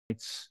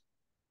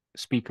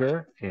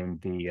speaker in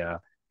the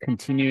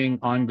continuing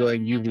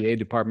ongoing UVA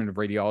Department of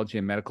Radiology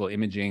and Medical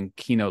Imaging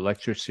Keynote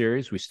Lecture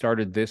Series. We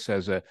started this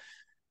as a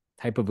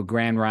type of a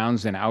grand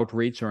rounds and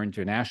outreach or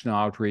international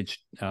outreach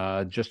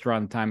just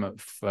around the time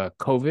of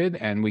COVID,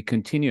 and we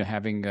continue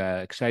having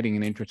exciting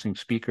and interesting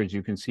speakers.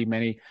 You can see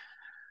many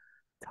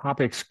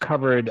topics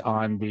covered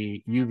on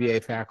the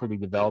UVA faculty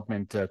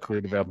development,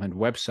 career development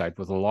website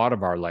with a lot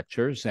of our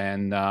lectures.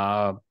 And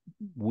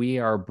we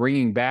are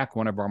bringing back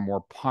one of our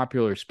more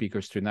popular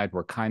speakers tonight.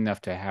 We're kind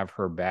enough to have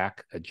her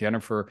back,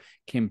 Jennifer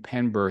Kim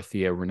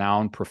Penberthy, a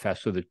renowned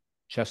professor, the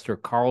Chester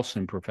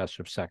Carlson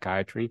Professor of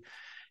Psychiatry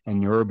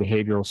and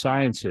Neurobehavioral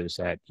Sciences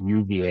at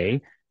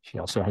UVA. She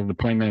also has an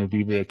appointment at the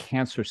UVA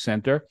Cancer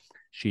Center.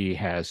 She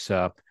has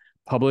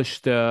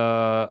published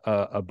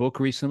a book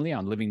recently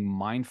on living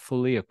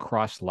mindfully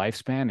across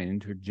lifespan, an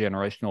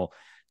intergenerational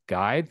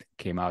guide,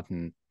 came out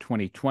in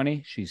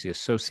 2020. She's the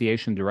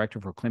Association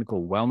Director for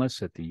Clinical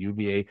Wellness at the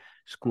UVA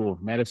School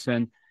of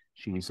Medicine.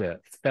 She's a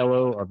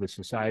fellow of the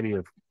Society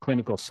of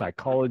Clinical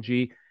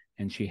Psychology,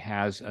 and she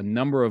has a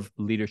number of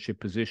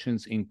leadership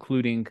positions,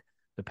 including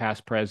the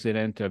past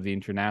president of the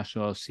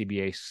International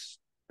CBASP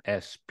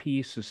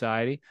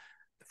Society,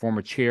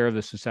 former chair of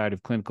the Society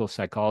of Clinical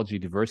Psychology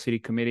Diversity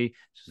Committee.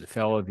 She's a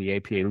fellow of the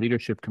APA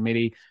Leadership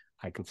Committee.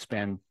 I could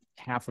spend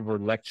half of her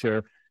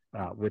lecture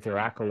with her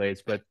accolades,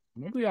 but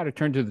maybe we ought to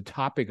turn to the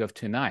topic of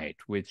tonight,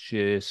 which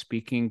is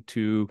speaking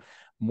to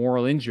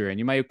moral injury. And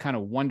you might kind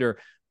of wonder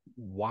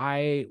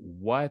why,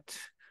 what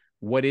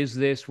is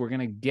this? We're going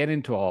to get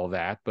into all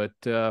that, but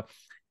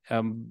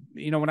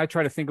when I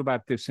try to think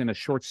about this in a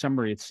short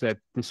summary, it's that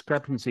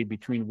discrepancy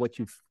between what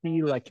you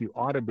feel like you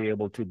ought to be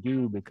able to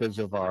do because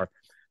of our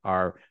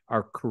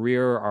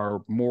career,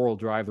 our moral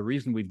drive, the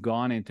reason we've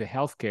gone into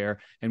healthcare,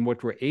 and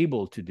what we're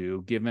able to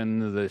do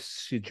given the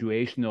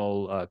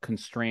situational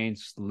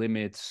constraints,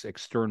 limits,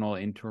 external,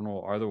 internal,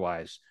 or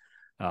otherwise,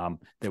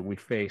 that we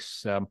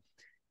face.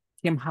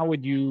 Kim, how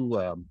would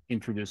you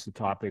introduce the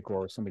topic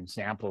or some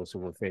examples that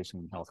we're facing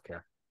in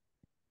healthcare?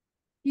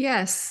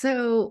 Yes,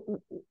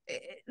 so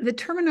the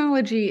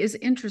terminology is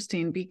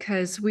interesting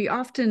because we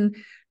often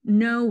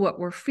know what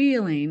we're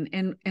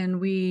feeling, and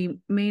we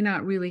may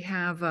not really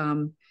have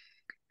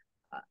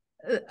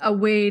a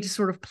way to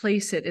sort of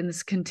place it in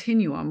this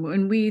continuum.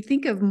 When we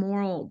think of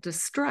moral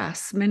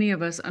distress, many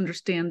of us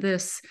understand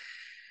this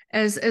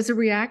as a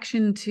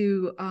reaction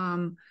to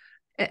an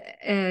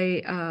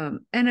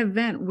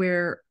event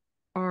where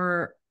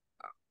our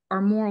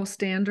moral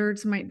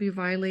standards might be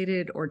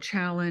violated or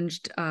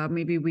challenged.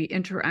 Maybe we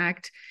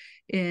interact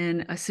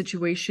in a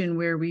situation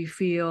where we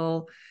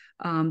feel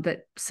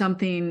that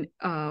something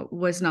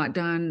was not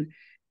done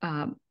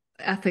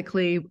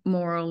ethically,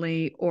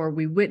 morally, or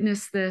we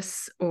witness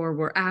this, or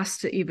we're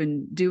asked to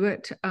even do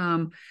it.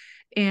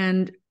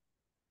 And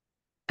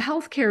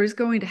healthcare is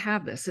going to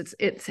have this.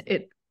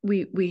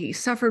 We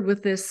suffered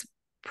with this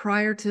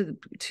prior to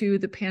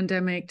the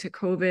pandemic, to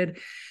COVID,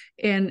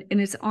 and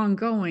it's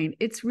ongoing.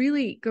 It's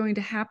really going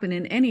to happen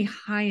in any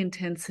high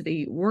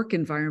intensity work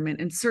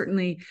environment, and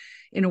certainly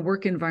in a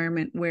work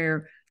environment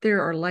where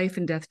there are life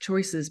and death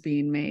choices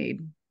being made.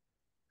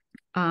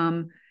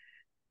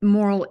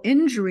 Moral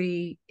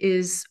injury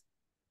is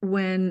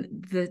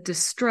when the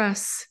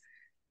distress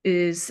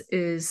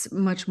is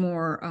much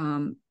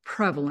more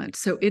prevalent.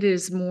 So it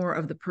is more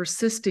of the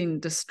persisting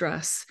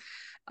distress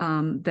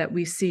that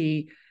we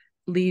see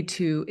lead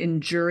to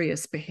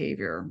injurious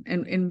behavior.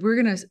 And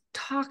we're going to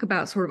talk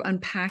about sort of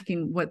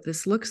unpacking what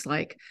this looks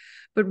like.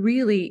 But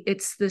really,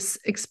 it's this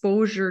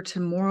exposure to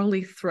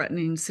morally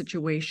threatening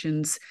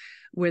situations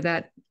where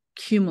that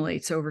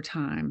accumulates over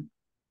time.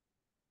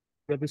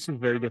 Yeah, this is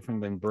very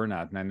different than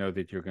burnout, and I know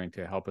that you're going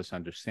to help us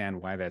understand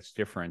why that's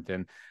different.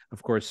 And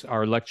of course,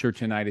 our lecture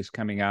tonight is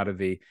coming out of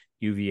the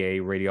UVA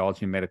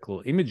Radiology and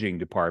Medical Imaging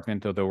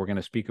Department, although we're going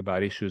to speak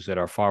about issues that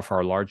are far,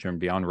 far larger and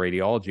beyond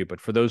radiology. But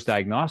for those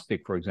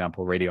diagnostic, for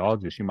example,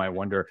 radiologists, you might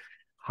wonder,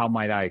 how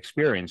might I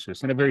experience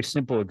this? And a very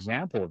simple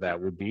example of that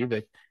would be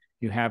that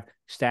you have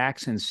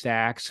stacks and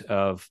stacks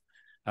of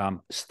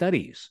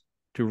studies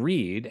to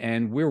read,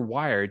 and we're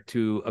wired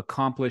to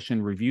accomplish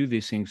and review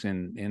these things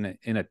in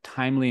a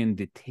timely and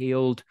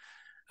detailed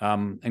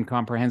and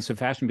comprehensive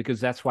fashion,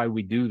 because that's why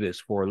we do this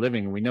for a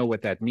living. We know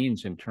what that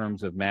means in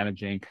terms of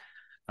managing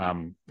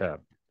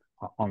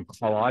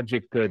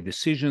oncologic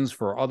decisions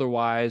for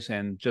otherwise,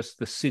 and just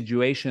the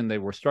situation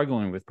that we're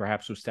struggling with,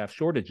 perhaps with staff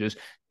shortages,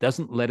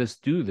 doesn't let us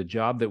do the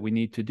job that we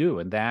need to do.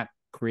 And that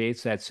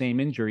creates that same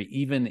injury,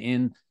 even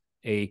in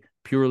a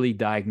purely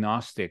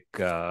diagnostic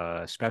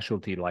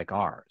specialty like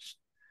ours.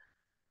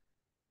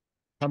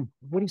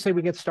 What do you say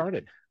we get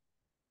started?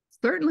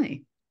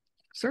 Certainly.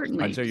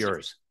 Slides are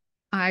yours.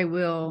 I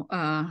will.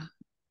 I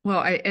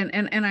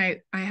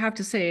have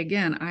to say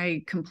again,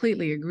 I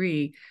completely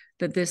agree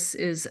that this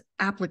is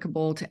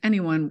applicable to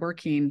anyone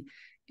working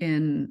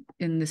in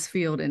this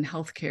field in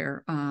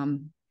healthcare.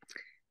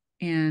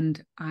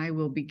 And I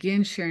will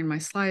begin sharing my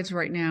slides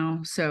right now.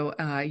 So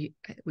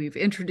we've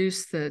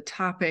introduced the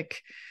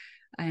topic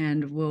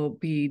and we'll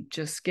be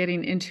just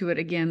getting into it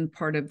again,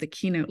 part of the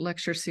Keynote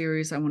Lecture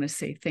Series. I want to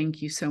say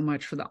thank you so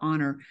much for the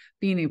honor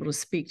being able to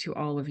speak to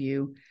all of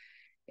you.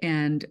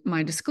 And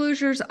my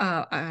disclosures,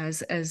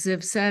 as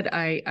Ziv said,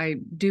 I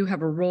do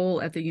have a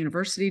role at the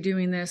university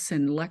doing this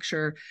and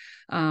lecture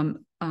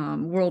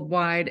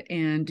worldwide,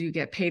 and do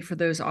get paid for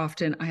those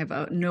often. I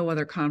have no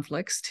other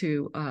conflicts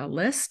to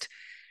list.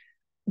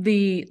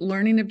 The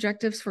learning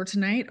objectives for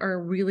tonight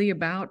are really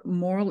about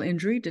moral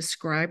injury,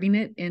 describing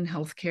it in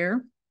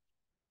healthcare.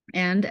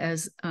 And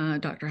as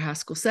Dr.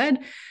 Haskal said,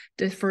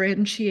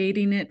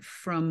 differentiating it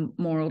from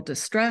moral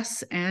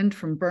distress and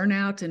from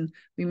burnout. And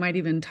we might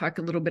even talk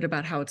a little bit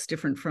about how it's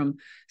different from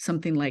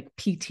something like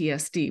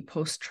PTSD,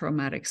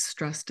 post-traumatic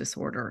stress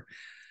disorder.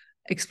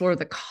 Explore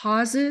the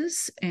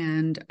causes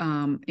and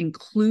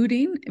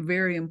including,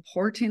 very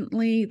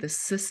importantly, the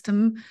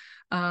systemic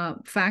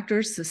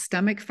factors,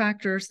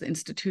 the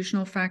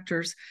institutional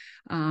factors,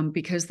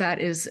 because that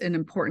is an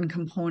important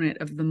component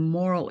of the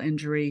moral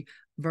injury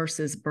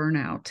versus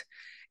burnout,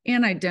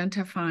 and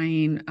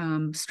identifying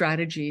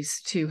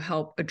strategies to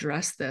help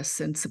address this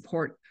and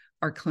support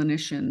our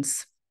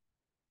clinicians.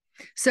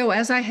 So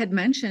as I had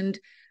mentioned,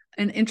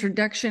 an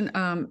introduction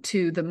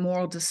to the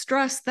moral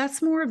distress,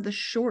 that's more of the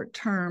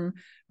short-term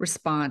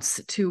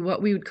response to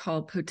what we would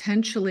call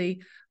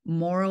potentially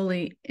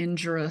morally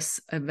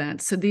injurious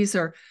events. So these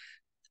are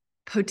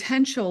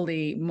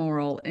potentially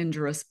moral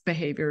injurious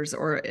behaviors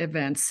or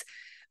events.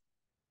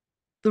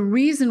 The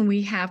reason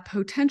we have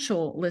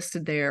potential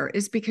listed there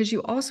is because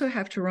you also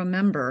have to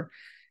remember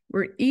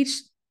we're each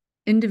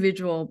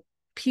individual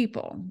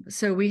people.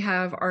 So we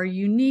have our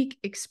unique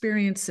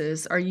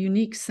experiences, our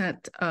unique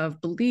set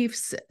of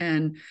beliefs.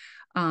 And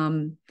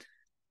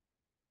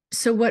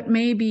so what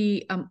may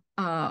be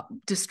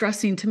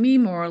distressing to me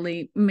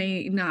morally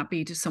may not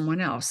be to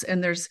someone else.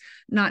 And there's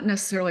not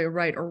necessarily a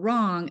right or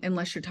wrong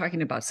unless you're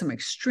talking about some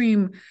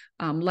extreme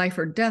life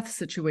or death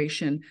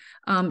situation.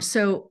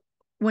 So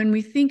when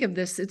we think of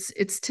this,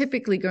 it's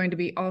typically going to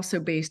be also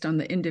based on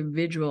the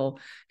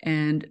individual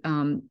and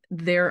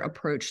their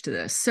approach to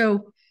this.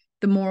 So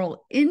the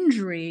moral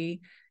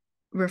injury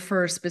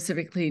refers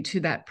specifically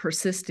to that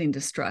persisting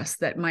distress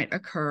that might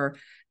occur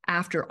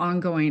after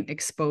ongoing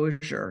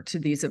exposure to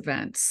these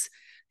events.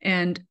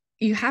 And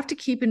you have to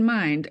keep in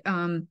mind,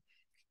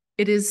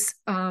 it is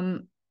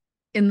in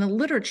the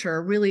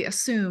literature really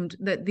assumed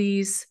that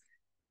these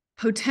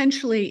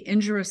potentially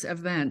injurious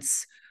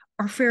events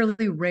are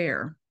fairly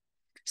rare.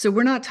 So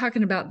we're not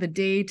talking about the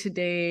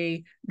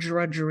day-to-day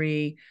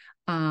drudgery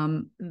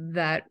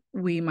that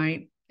we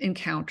might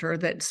encounter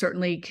that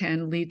certainly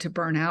can lead to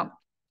burnout.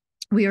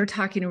 We are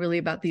talking really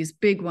about these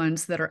big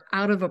ones that are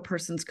out of a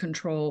person's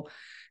control,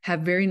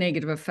 have very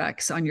negative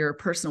effects on your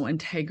personal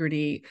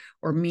integrity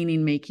or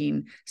meaning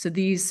making. So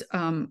these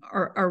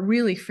are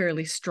really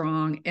fairly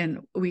strong, and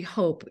we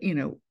hope,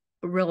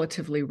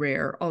 relatively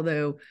rare,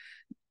 although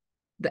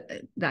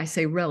I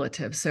say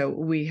relative, so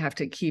we have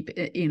to keep,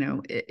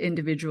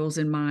 individuals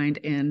in mind.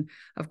 And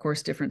of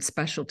course, different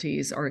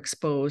specialties are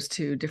exposed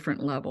to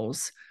different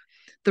levels.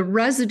 The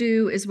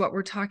residue is what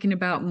we're talking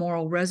about,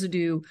 moral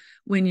residue,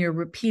 when you're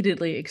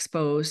repeatedly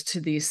exposed to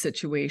these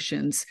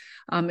situations.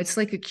 It's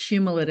like a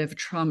cumulative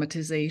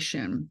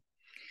traumatization.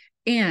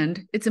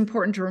 And it's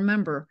important to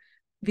remember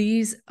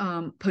these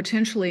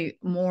potentially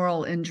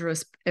moral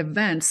injurious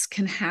events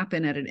can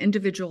happen at an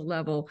individual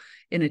level,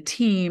 in a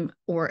team,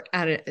 or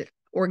at an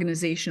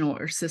organizational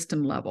or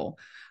system level.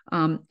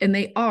 And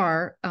they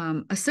are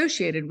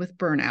associated with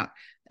burnout.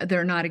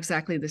 They're not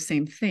exactly the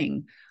same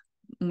thing.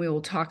 We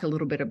will talk a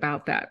little bit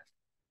about that.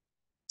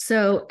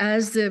 So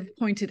as Ziv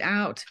pointed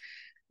out,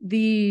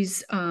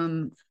 these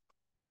the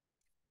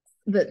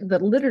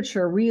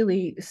literature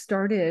really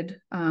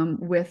started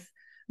with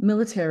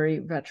military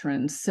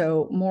veterans.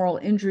 So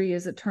moral injury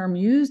is a term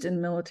used in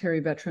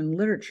military veteran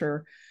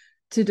literature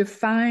to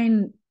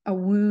define a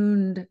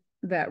wound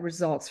that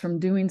results from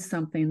doing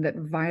something that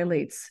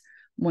violates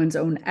one's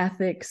own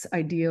ethics,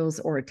 ideals,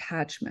 or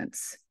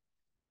attachments.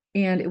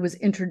 And it was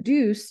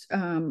introduced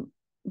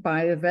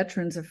by a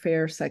Veterans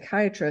Affairs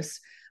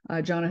psychiatrist,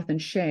 Jonathan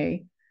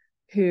Shea,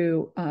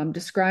 who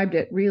described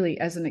it really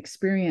as an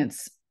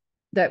experience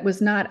that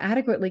was not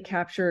adequately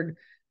captured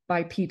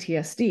by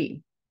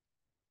PTSD.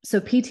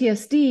 So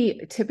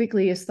PTSD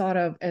typically is thought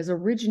of as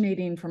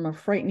originating from a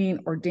frightening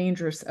or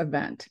dangerous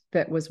event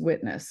that was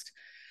witnessed.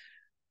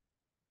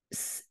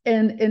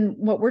 And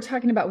what we're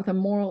talking about with a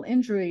moral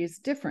injury is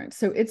different.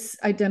 So it's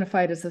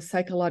identified as a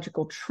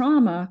psychological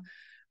trauma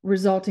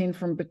resulting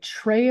from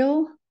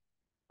betrayal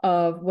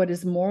of what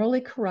is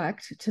morally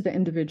correct to the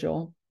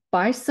individual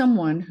by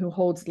someone who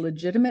holds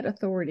legitimate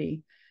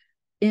authority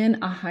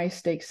in a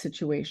high-stakes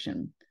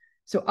situation.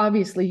 So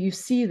obviously you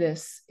see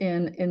this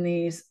in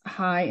these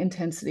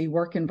high-intensity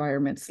work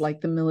environments like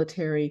the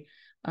military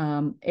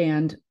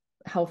and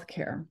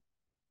healthcare.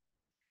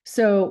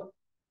 So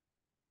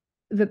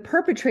the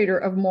perpetrator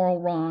of moral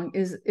wrong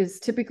is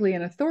typically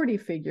an authority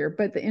figure,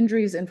 but the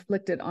injury is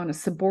inflicted on a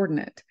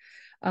subordinate.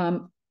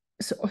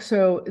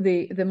 So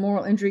the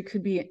moral injury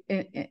could be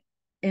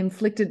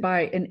inflicted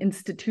by an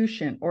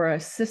institution or a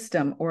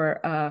system or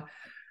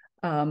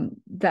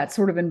that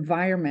sort of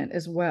environment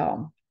as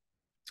well.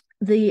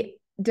 The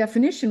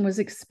definition was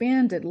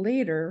expanded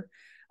later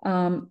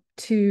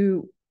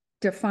to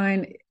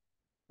define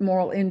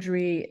moral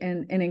injury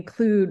and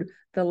include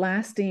the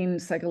lasting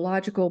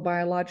psychological,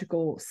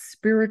 biological,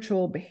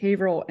 spiritual,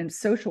 behavioral, and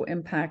social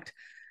impact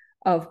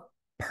of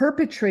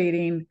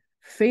perpetrating,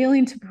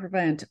 failing to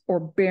prevent, or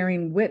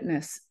bearing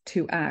witness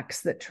to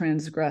acts that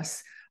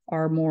transgress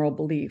our moral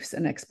beliefs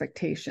and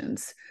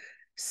expectations.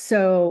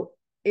 So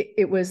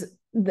it was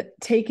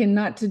taken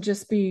not to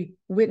just be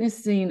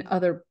witnessing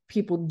other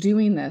people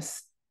doing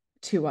this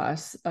to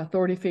us,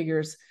 authority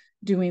figures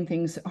doing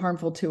things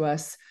harmful to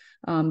us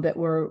that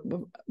were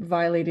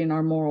violating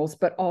our morals,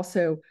 but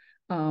also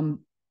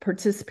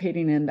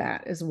participating in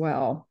that as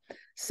well.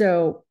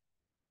 So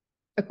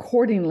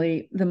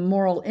accordingly, the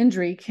moral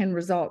injury can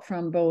result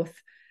from both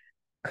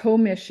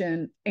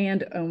commission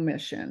and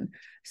omission.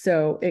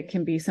 So it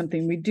can be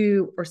something we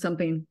do or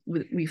something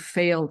we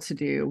fail to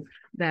do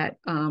that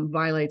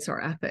violates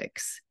our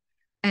ethics.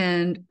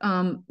 And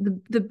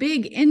the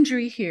big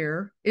injury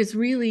here is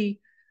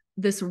really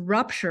this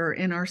rupture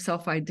in our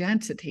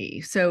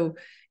self-identity. So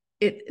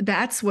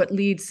that's what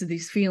leads to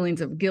these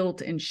feelings of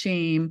guilt and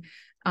shame.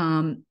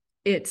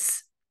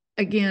 It's,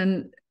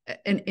 again,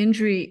 an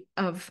injury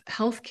of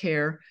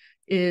healthcare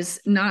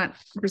is not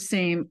the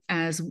same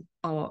as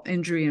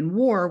injury in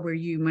war, where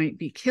you might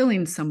be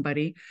killing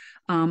somebody,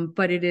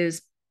 but it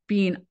is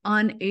being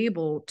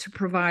unable to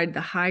provide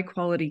the high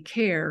quality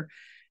care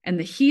and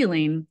the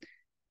healing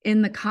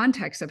in the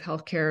context of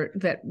healthcare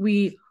that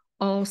we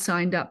all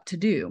signed up to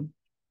do.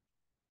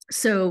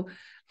 So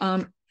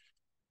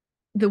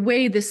the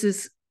way this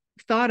is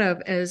thought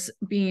of as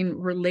being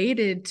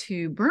related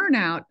to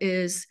burnout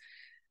is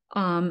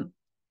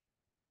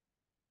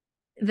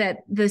that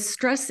the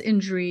stress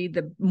injury,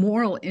 the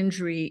moral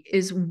injury,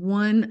 is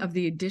one of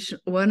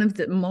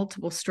the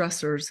multiple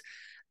stressors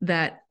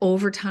that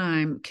over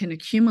time can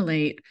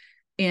accumulate,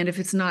 and if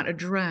it's not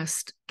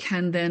addressed,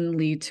 can then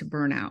lead to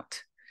burnout.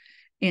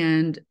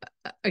 And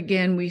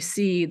again, we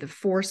see the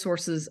four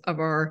sources of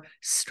our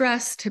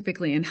stress,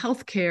 typically in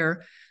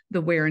healthcare: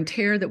 the wear and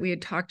tear that we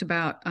had talked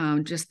about,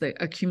 just the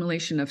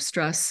accumulation of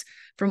stress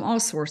from all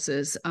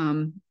sources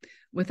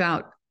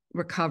without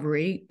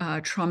recovery,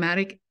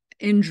 traumatic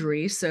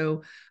injury,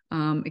 so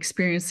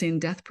experiencing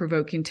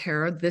death-provoking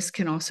terror. This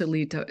can also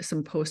lead to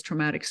some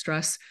post-traumatic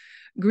stress,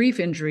 grief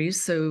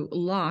injuries, so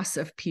loss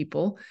of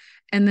people,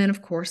 and then,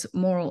 of course,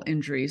 moral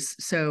injuries.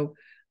 So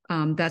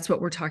that's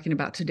what we're talking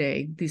about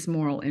today, these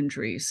moral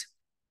injuries.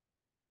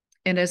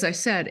 And as I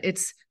said,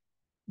 it's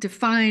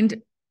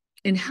defined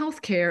in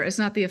healthcare as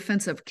not the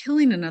offense of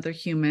killing another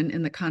human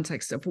in the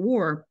context of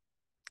war,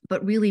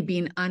 but really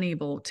being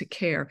unable to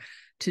care,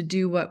 to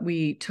do what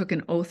we took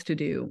an oath to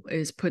do,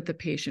 is put the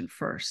patient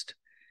first.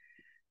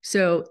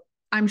 So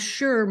I'm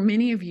sure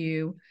many of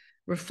you,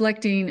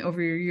 reflecting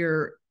over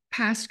your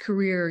past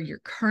career, your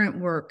current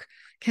work,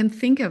 can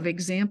think of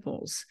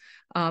examples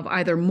of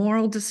either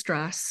moral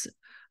distress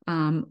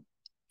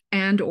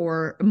and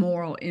or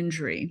moral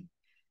injury.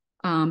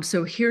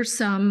 So here's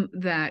some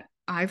that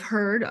I've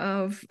heard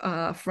of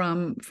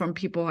from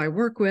people I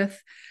work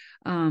with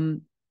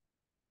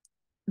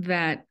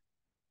that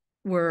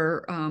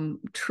were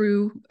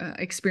true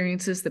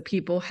experiences that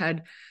people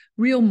had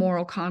real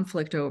moral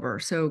conflict over.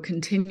 So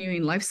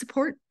continuing life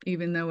support,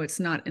 even though it's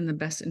not in the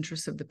best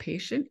interest of the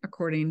patient,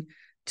 according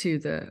to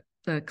the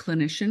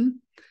clinician.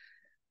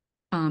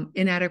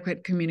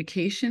 Inadequate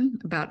communication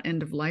about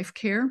end-of-life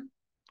care.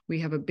 We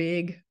have a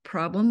big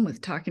problem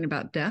with talking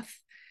about death,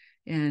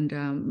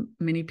 and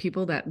many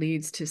people, that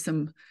leads to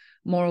some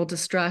moral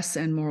distress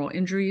and moral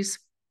injuries.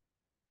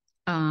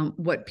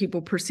 What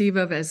people perceive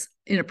of as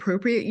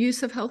inappropriate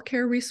use of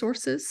healthcare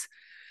resources.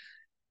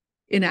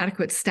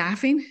 Inadequate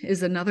staffing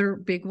is another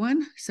big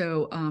one.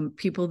 So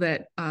people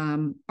that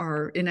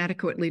are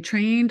inadequately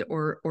trained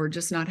or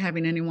just not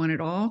having anyone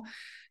at all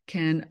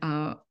can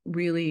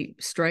really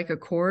strike a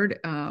chord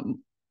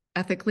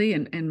ethically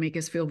and make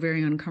us feel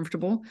very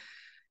uncomfortable.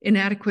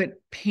 Inadequate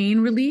pain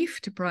relief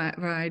to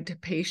provide to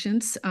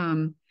patients.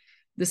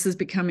 This has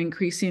become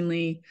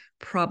increasingly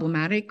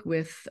problematic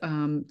with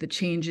the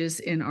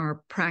changes in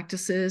our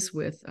practices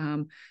with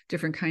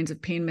different kinds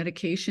of pain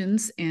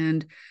medications.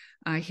 And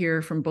I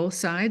hear from both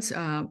sides,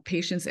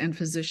 patients and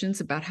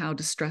physicians, about how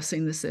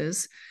distressing this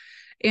is,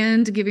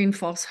 and giving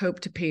false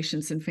hope to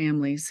patients and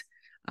families,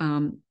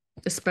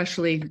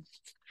 especially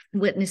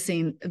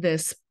witnessing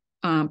this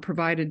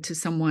provided to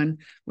someone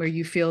where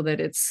you feel that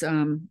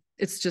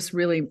it's just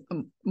really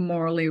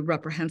morally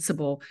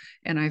reprehensible.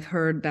 And I've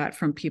heard that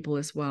from people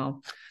as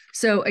well.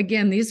 So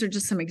again, these are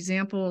just some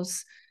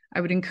examples.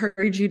 I would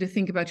encourage you to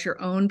think about your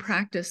own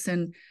practice,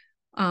 and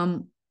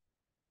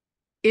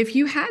if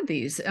you had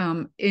these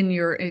in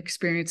your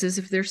experiences,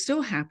 if they're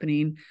still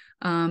happening,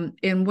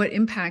 and what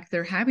impact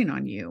they're having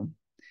on you.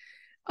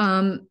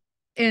 And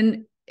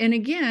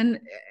again,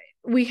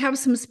 we have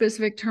some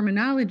specific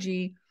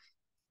terminology,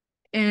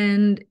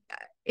 and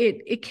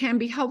it can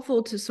be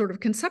helpful to sort of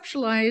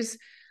conceptualize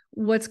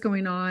what's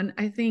going on.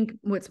 I think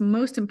what's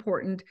most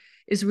important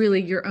is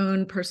really your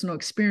own personal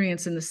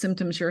experience and the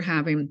symptoms you're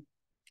having.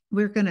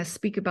 We're going to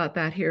speak about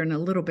that here in a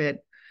little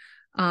bit.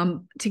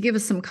 To give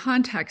us some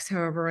context,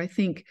 however, I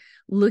think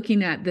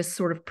looking at this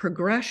sort of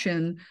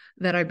progression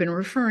that I've been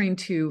referring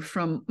to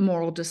from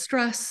moral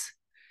distress,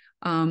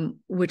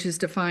 which is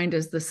defined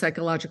as the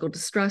psychological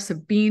distress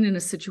of being in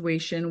a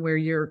situation where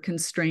you're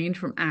constrained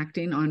from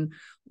acting on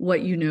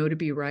what you know to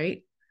be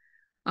right.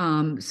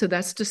 So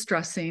that's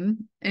distressing,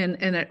 and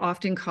it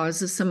often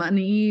causes some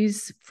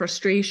unease,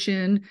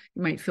 frustration.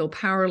 You might feel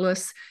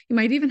powerless. You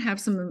might even have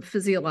some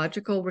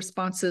physiological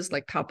responses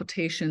like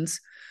palpitations.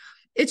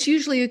 It's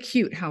usually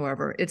acute,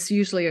 however. It's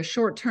usually a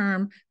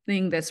short-term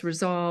thing that's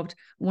resolved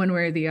one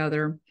way or the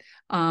other.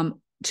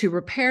 To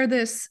repair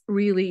this,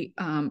 really,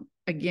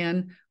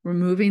 again,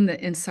 removing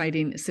the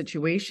inciting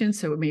situation.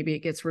 So maybe it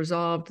gets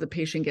resolved, the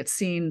patient gets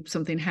seen,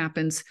 something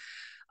happens.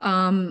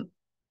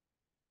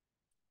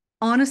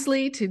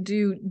 Honestly, to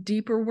do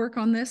deeper work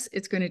on this,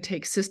 it's going to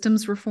take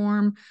systems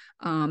reform,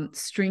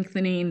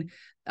 strengthening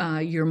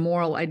your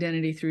moral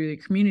identity through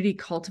the community,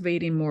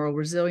 cultivating moral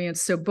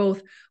resilience. So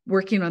both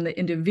working on the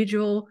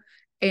individual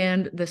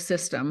and the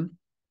system,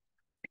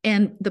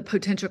 and the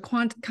potential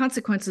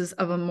consequences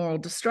of a moral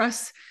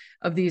distress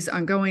of these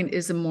ongoing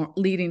is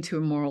leading to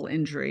a moral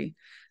injury.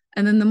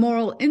 And then the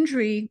moral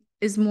injury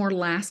is more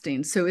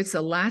lasting. So it's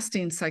a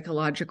lasting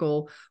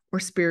psychological or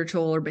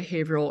spiritual or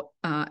behavioral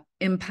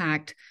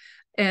impact.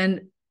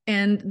 And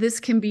this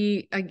can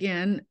be,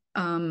 again,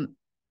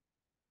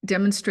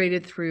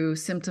 demonstrated through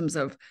symptoms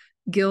of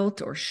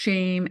guilt or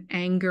shame,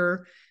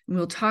 anger. And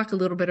we'll talk a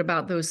little bit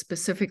about those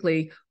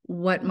specifically,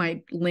 what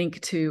might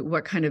link to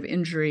what kind of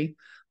injury.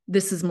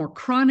 This is more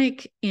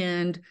chronic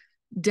and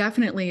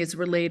definitely is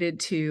related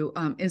to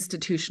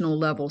institutional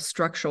level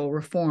structural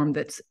reform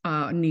that's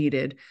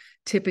needed.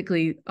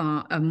 Typically,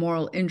 a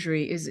moral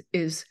injury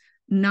is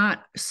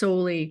not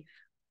solely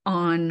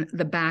on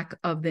the back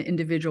of the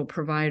individual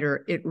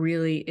provider. It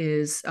really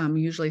is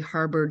usually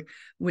harbored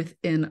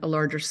within a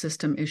larger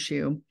system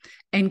issue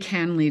and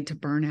can lead to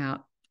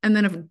burnout. And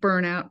then of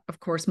burnout, of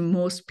course,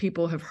 most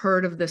people have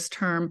heard of this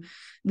term.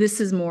 This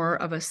is more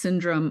of a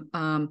syndrome.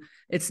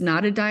 It's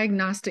not a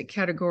diagnostic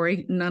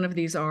category. None of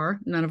these are.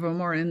 None of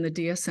them are in the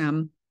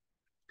DSM.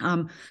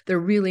 They're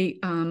really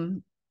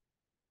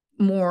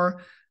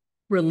more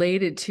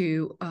related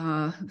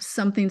to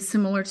something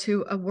similar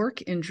to a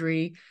work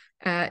injury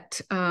at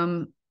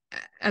the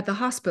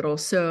hospital.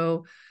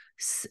 So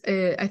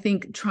I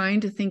think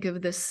trying to think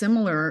of this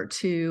similar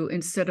to,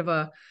 instead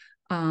of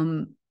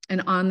an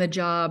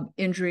on-the-job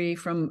injury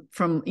from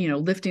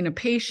lifting a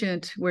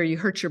patient where you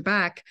hurt your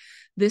back,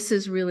 this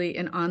is really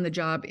an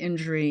on-the-job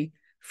injury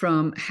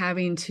from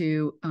having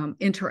to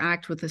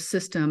interact with a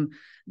system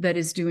that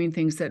is doing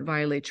things that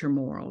violate your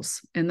morals.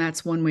 And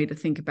that's one way to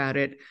think about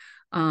it.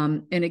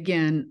 And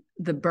again,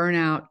 the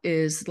burnout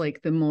is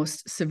like the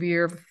most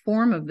severe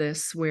form of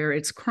this, where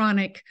it's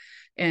chronic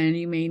and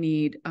you may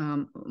need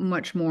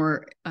much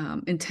more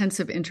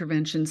intensive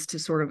interventions to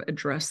sort of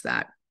address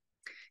that.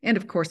 And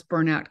of course,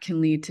 burnout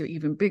can lead to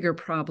even bigger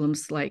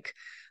problems like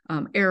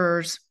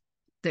errors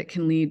that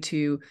can lead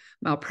to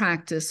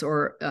malpractice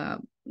or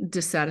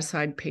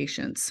dissatisfied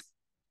patients.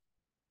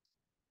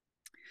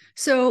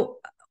 So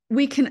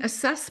we can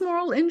assess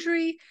moral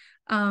injury.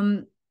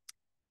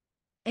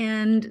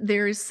 And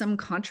there is some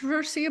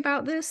controversy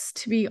about this,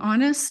 to be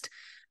honest.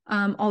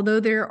 Although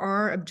there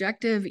are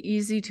objective,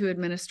 easy to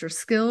administer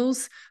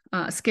scales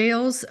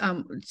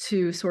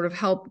to sort of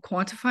help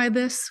quantify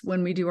this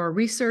when we do our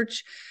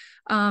research,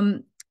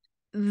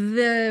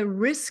 the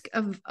risk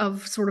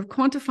of sort of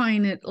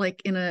quantifying it like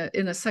in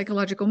a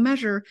psychological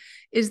measure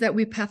is that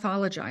we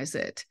pathologize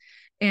it.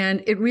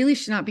 And it really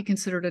should not be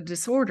considered a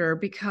disorder,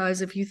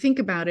 because if you think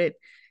about it,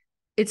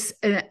 it's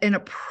an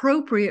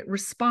appropriate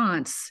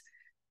response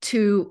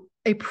to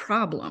a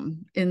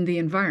problem in the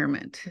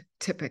environment,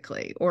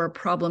 typically, or a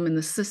problem in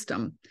the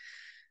system.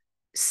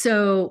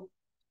 So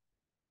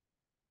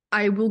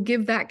I will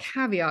give that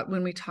caveat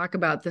when we talk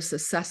about this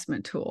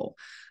assessment tool.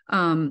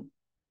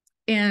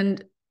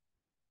 And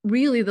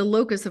really the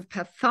locus of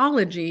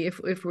pathology,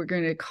 if we're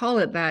going to call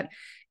it that,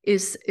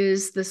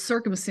 is the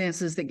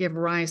circumstances that give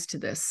rise to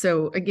this.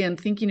 So again,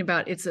 thinking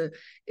about it's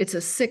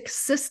a sick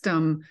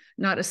system,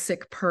 not a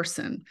sick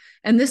person.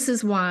 And this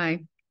is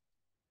why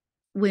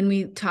when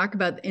we talk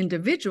about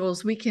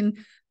individuals, we can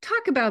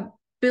talk about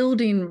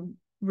building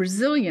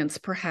resilience,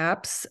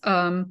 perhaps,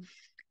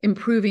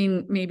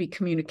 improving maybe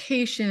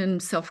communication,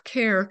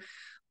 self-care,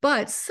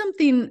 but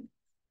something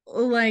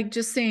like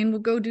just saying, well,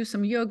 go do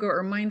some yoga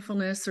or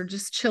mindfulness or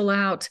just chill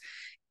out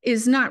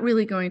is not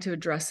really going to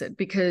address it,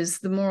 because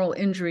the moral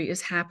injury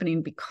is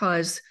happening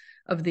because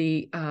of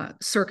the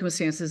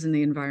circumstances in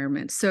the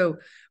environment. So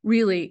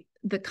really,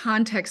 the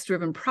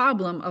context-driven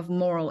problem of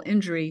moral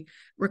injury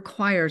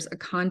requires a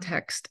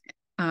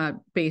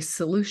context-based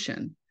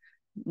solution,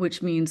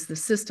 which means the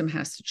system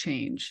has to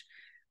change.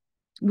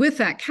 With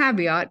that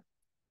caveat,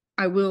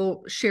 I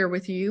will share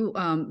with you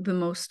the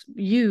most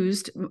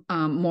used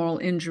moral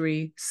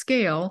injury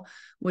scale,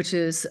 which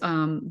is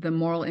the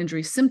moral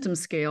injury symptom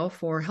scale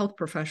for health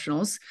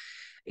professionals.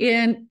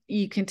 And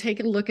you can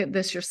take a look at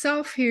this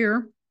yourself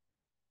here.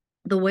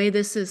 The way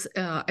this is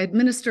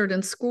administered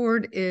and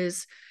scored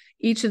is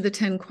each of the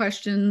 10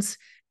 questions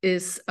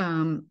is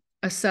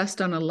assessed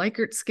on a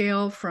Likert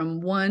scale from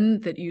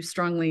 1 that you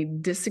strongly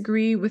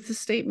disagree with the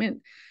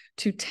statement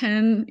to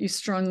 10 you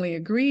strongly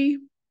agree.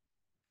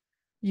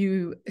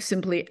 You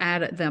simply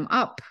add them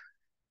up,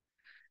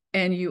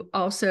 and you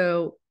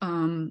also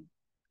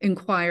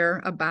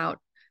inquire about,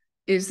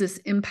 is this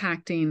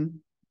impacting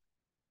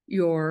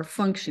your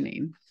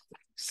functioning?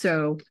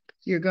 So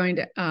you're going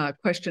to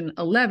question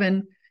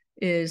 11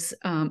 is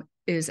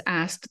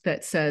asked,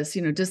 that says,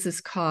 does this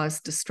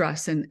cause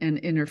distress and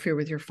interfere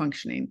with your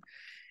functioning?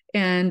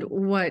 And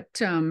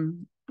what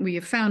we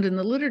have found in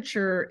the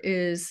literature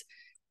is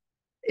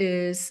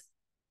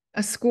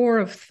a score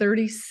of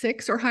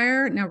 36 or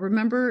higher. Now,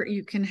 remember,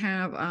 you can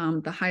have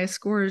the highest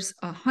score is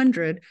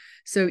 100.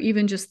 So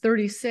even just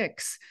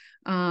 36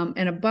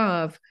 and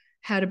above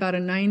had about a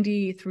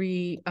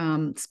 93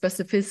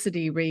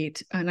 specificity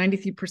rate, a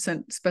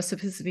 93%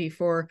 specificity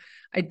for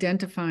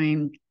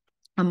identifying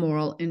a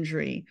moral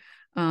injury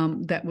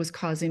that was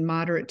causing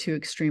moderate to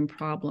extreme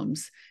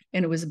problems.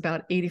 And it was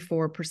about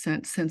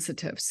 84%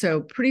 sensitive.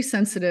 So pretty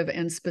sensitive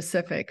and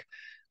specific.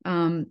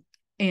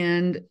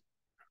 And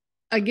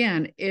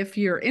again, if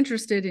you're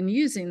interested in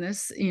using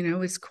this,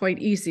 it's quite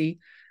easy.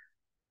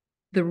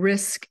 The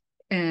risk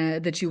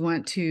that you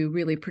want to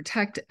really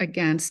protect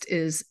against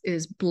is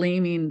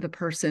blaming the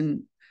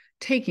person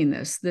taking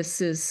this.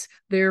 This is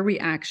their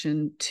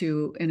reaction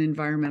to an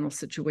environmental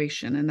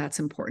situation, and that's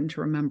important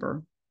to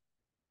remember.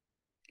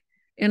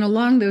 And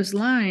along those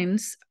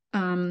lines,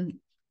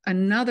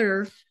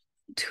 another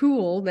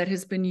tool that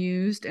has been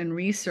used and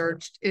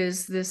researched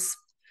is this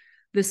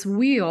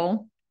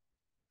wheel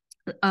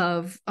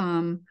of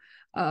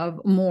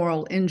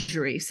moral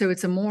injury. So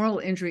it's a moral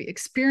injury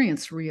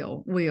experience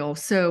wheel.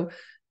 So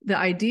the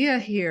idea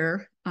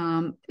here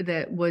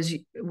that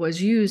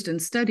was used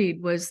and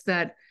studied was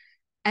that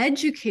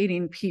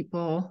educating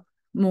people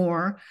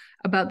more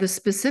about the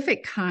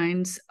specific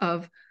kinds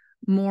of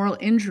moral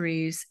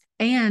injuries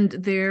and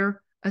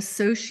their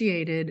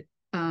associated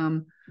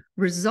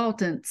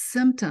resultant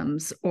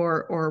symptoms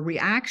or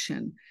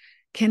reaction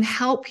can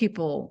help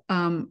people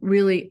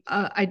really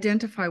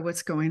identify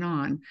what's going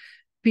on,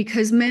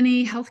 because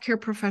many healthcare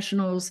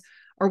professionals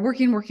are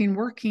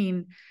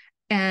working,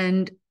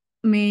 and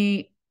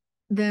may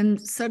then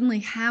suddenly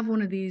have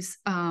one of these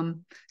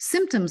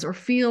symptoms or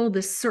feel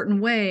this certain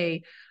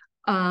way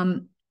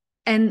and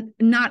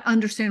not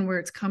understand where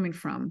it's coming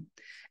from.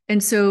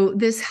 And so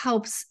this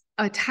helps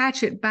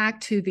attach it back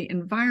to the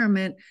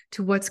environment,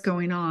 to what's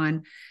going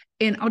on.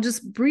 And I'll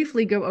just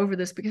briefly go over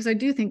this because I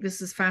do think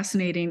this is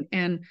fascinating.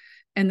 And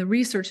the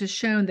research has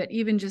shown that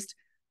even just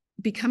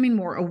becoming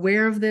more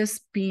aware of this,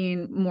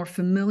 being more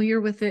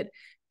familiar with it,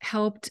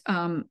 helped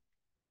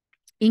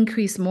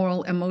increase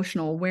moral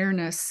emotional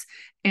awareness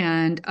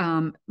and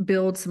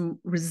build some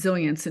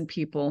resilience in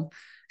people.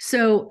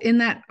 So in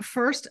that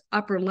first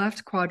upper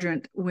left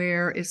quadrant,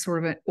 where it's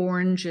sort of an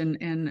orange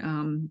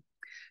and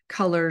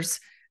colors,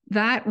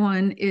 that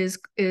one is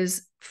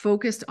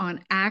focused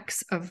on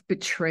acts of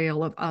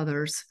betrayal of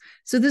others.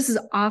 So this is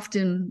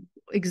often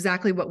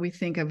exactly what we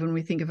think of when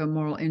we think of a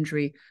moral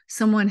injury.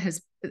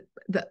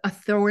 The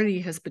authority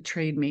has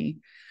betrayed me.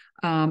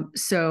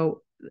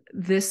 So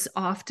this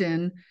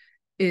often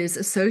is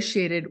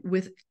associated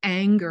with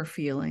anger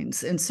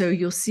feelings. And so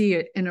you'll see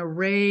it an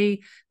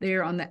array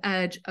there on the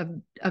edge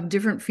of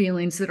different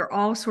feelings that are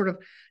all sort of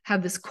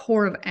have this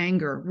core of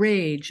anger,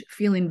 rage,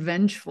 feeling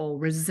vengeful,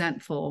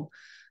 resentful,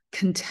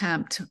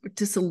 contempt,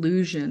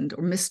 disillusioned,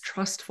 or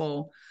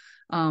mistrustful,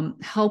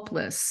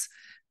 helpless.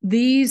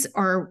 These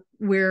are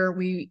where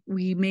we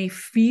may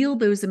feel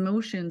those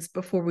emotions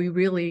before we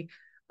really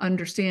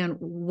understand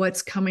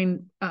what's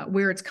coming,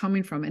 where it's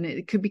coming from. And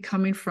it could be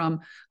coming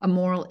from a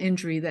moral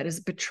injury that is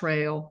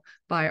betrayal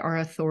by our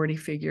authority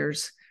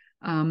figures.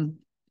 Another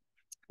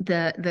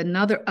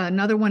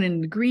one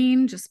in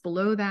green, just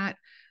below that,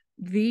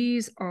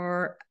 these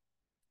are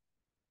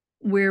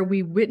where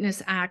we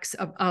witness acts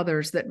of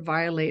others that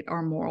violate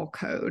our moral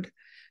code.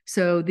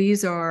 So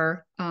these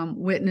are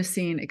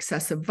witnessing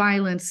excessive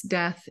violence,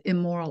 death,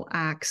 immoral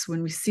acts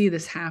when we see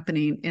this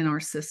happening in our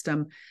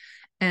system.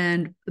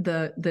 And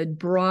the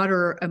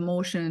broader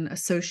emotion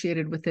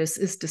associated with this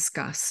is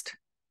disgust.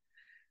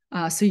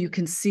 So you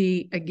can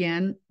see,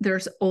 again,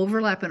 there's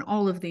overlap in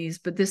all of these,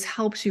 but this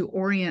helps you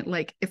orient,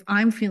 like if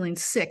I'm feeling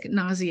sick,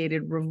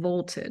 nauseated,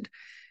 revolted,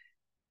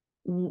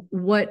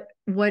 what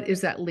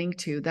is that linked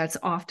to? That's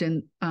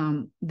often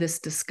this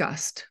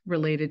disgust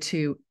related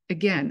to,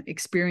 again,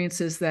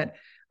 experiences that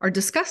are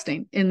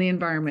disgusting in the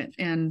environment,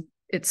 and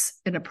it's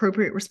an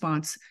appropriate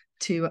response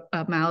to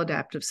a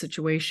maladaptive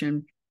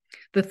situation.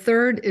 The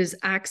third is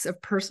acts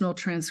of personal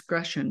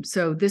transgression.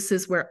 So this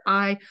is where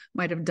I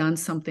might have done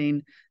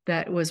something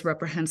that was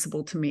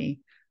reprehensible to me.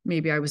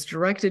 Maybe I was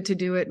directed to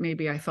do it.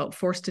 Maybe I felt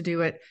forced to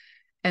do it.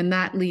 And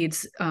that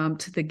leads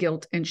to the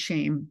guilt and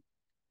shame.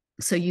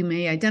 So you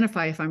may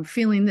identify, if I'm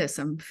feeling this,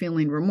 I'm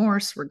feeling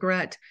remorse,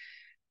 regret.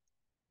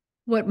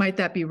 What might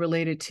that be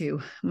related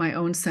to? My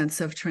own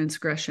sense of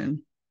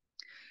transgression.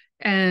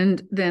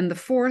 And then the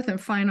fourth and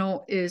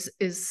final is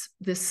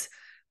this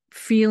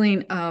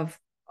feeling of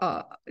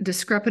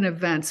discrepant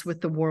events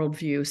with the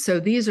worldview. So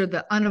these are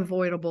the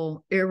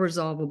unavoidable,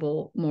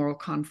 irresolvable moral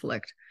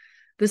conflict.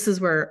 This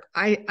is where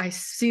I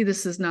see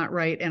this is not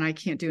right and I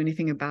can't do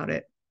anything about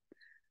it.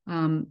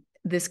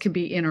 This can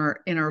be in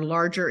our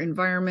larger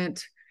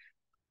environment,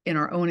 in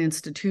our own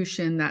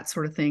institution, that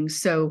sort of thing.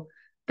 So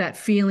that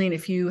feeling,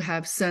 if you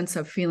have sense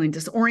of feeling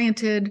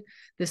disoriented,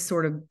 this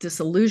sort of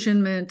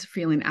disillusionment,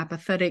 feeling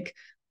apathetic,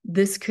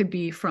 this could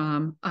be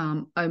from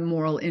a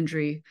moral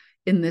injury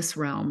in this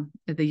realm,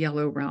 the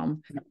yellow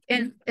realm.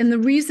 And the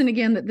reason,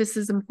 again, that this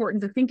is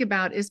important to think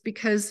about is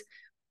because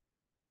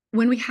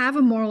when we have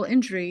a moral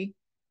injury,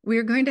 we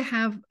are going to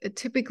have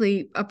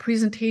typically a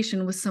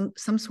presentation with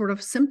some sort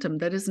of symptom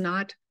that is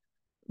not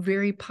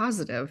very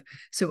positive.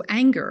 So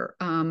anger,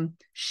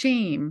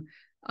 shame.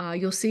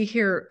 You'll see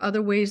here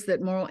other ways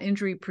that moral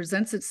injury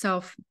presents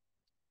itself.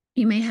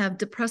 You may have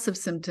depressive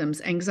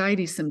symptoms,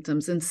 anxiety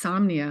symptoms,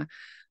 insomnia,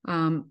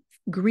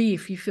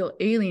 grief. You feel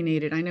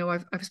alienated. I know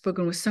I've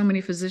spoken with so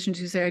many physicians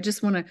who say, I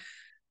just want to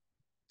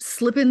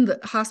slip in the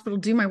hospital,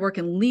 do my work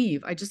and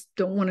leave. I just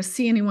don't want to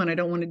see anyone. I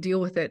don't want to deal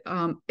with it.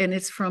 And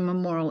it's from a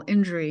moral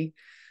injury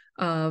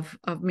of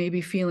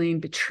maybe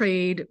feeling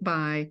betrayed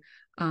by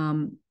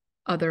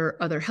other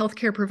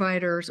healthcare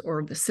providers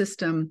or the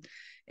system.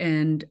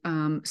 And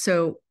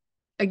so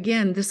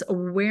again, this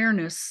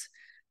awareness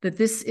that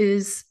this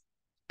is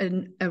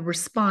a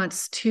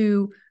response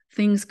to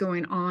things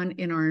going on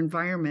in our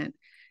environment,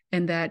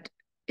 and that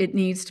it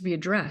needs to be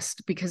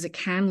addressed because it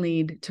can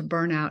lead to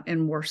burnout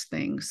and worse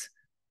things.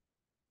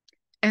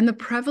 And the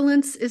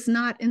prevalence is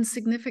not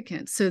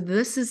insignificant. So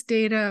this is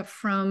data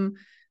from,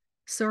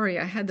 sorry,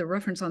 I had the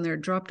reference on there,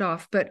 it dropped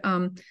off, but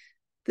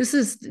this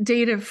is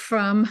data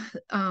from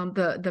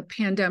the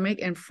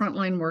pandemic and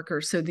frontline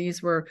workers. So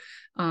these were,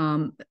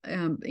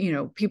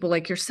 people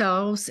like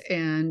yourselves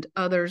and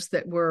others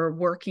that were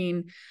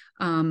working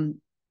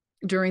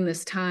during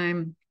this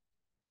time.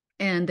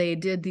 And they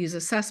did these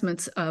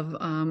assessments of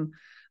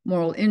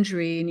moral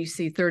injury, and you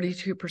see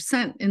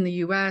 32% in the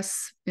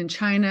US, in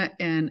China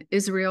and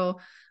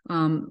Israel,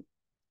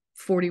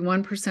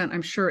 41%.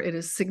 I'm sure it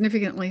is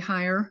significantly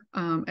higher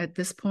at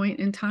this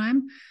point in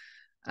time.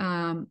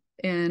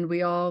 And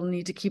we all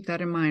need to keep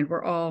that in mind.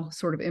 We're all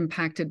sort of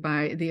impacted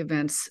by the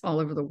events all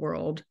over the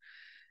world.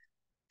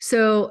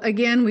 So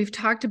again, we've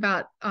talked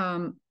about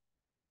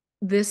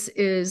this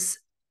is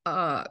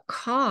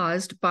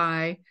caused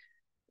by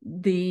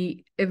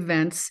the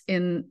events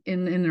in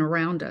and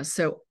around us.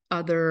 So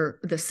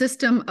the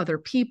system, other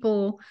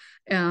people,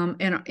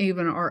 and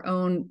even our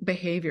own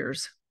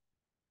behaviors.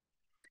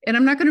 And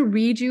I'm not going to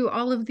read you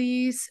all of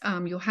these.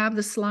 You'll have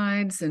the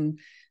slides and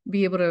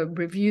be able to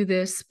review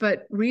this,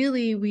 but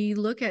really we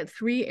look at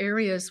three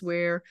areas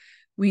where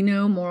we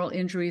know moral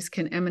injuries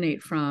can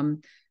emanate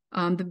from.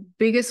 The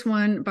biggest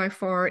one by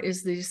far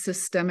is the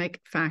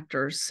systemic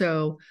factors.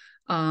 So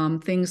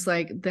things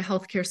like the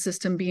healthcare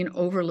system being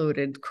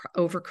overloaded,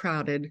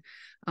 overcrowded,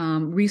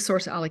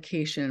 resource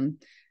allocation,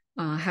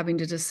 having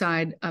to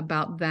decide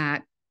about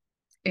that.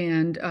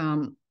 And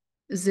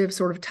Ziv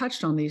sort of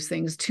touched on these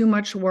things: too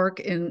much work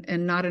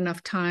and not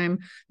enough time,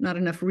 not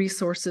enough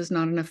resources,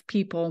 not enough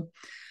people.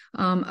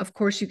 Of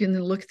course, you can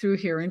look through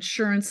here: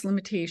 insurance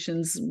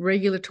limitations,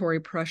 regulatory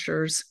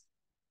pressures,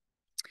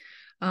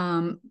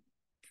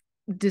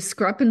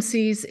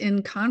 discrepancies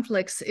in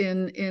conflicts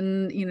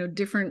in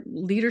different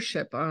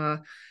leadership.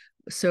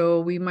 So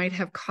we might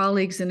have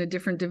colleagues in a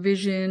different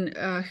division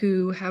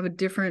who have a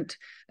different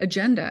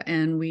agenda,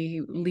 and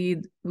we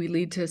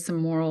lead to some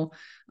moral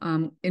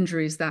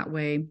injuries that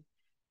way.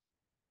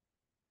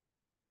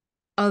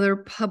 Other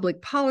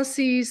public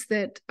policies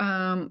that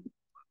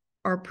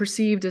are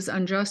perceived as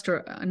unjust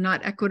or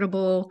not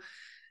equitable,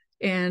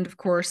 and of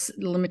course,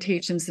 the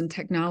limitations in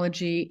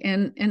technology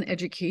and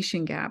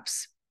education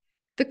gaps.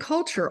 The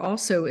culture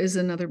also is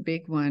another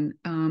big one.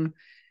 And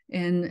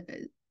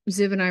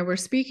Ziv and I were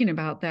speaking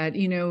about that.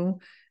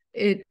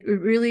 It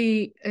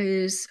really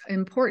is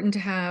important to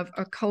have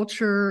a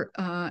culture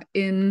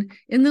in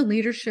the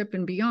leadership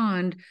and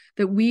beyond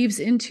that weaves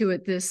into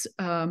it this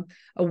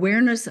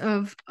awareness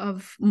of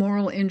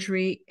moral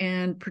injury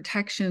and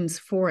protections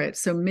for it.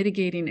 So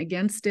mitigating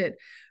against it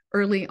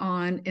early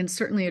on, and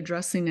certainly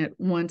addressing it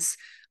once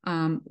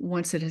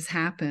it has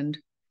happened.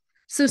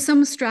 So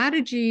some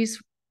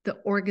strategies the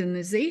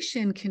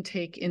organization can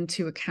take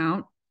into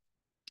account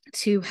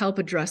to help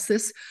address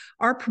this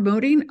are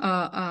promoting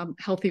a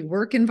healthy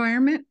work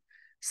environment.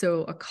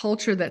 So a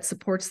culture that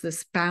supports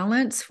this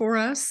balance for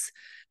us,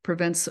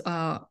 prevents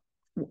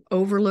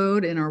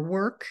overload in our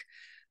work,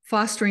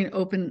 fostering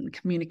open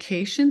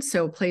communication.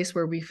 So a place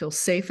where we feel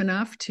safe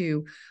enough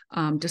to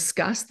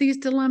discuss these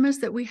dilemmas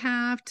that we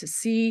have, to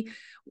see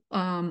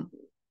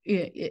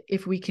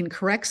if we can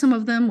correct some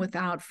of them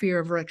without fear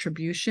of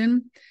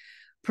retribution.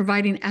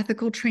 Providing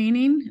ethical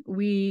training.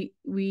 We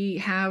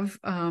have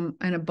an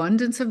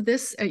abundance of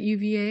this at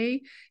UVA,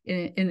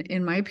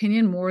 in my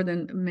opinion, more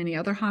than many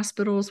other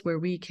hospitals, where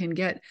we can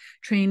get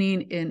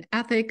training in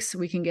ethics,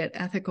 we can get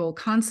ethical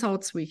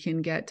consults, we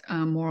can get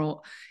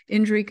moral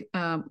injury,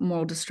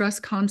 moral distress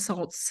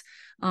consults.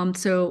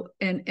 So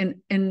the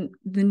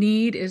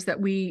need is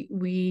that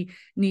we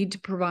need to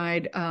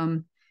provide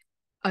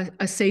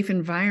a safe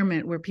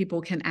environment where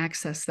people can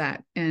access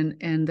that,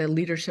 and the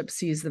leadership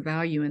sees the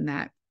value in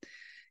that.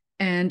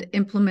 And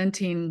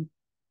implementing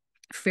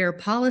fair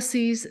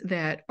policies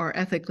that are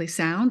ethically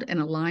sound and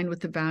aligned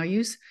with the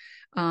values,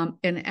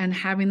 and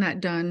having that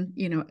done,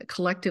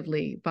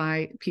 collectively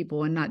by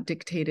people and not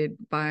dictated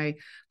by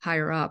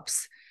higher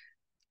ups.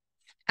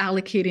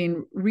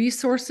 Allocating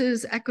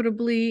resources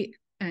equitably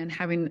and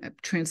having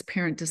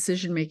transparent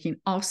decision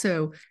making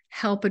also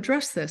help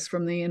address this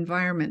from the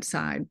environment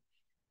side.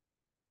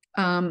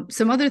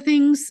 Some other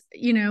things,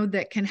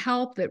 that can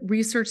help, that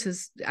research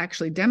has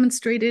actually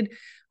demonstrated,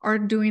 are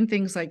doing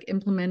things like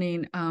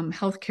implementing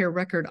healthcare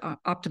record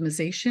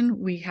optimization.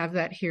 We have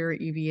that here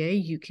at UVA.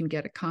 You can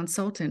get a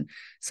consult and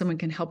someone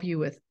can help you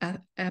with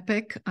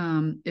Epic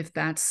if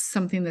that's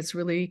something that's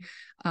really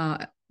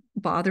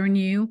bothering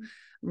you.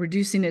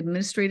 Reducing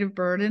administrative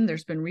burden.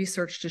 There's been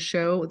research to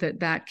show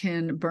that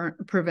can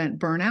prevent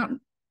burnout,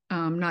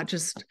 not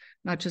just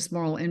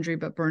moral injury,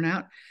 but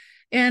burnout.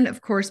 And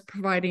of course,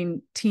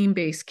 providing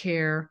team-based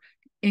care,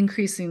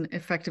 increasing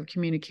effective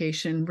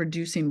communication,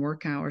 reducing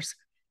work hours.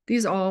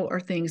 These all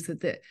are things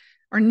that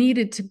are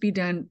needed to be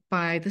done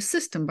by the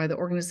system, by the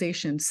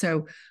organization.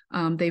 So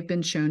they've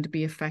been shown to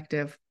be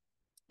effective.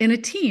 In a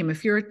team,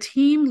 if you're a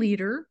team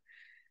leader,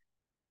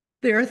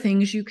 there are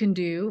things you can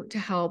do to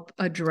help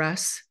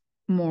address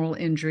moral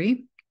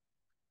injury.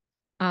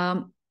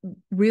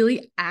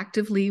 Really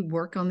actively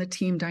work on the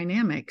team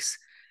dynamics.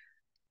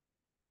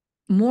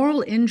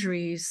 Moral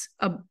injuries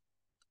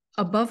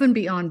above and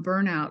beyond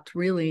burnout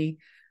really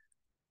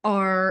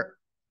are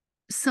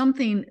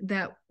something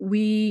that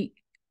we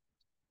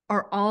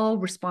are all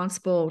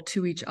responsible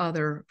to each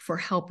other for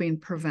helping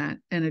prevent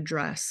and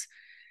address.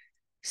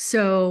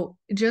 So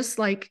just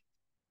like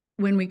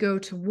when we go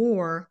to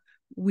war,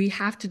 we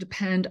have to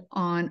depend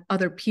on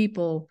other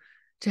people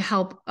to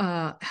help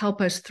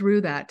us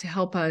through that, to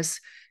help us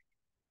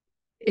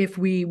if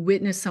we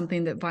witness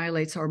something that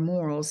violates our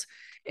morals.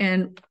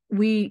 And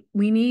we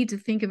need to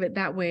think of it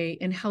that way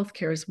in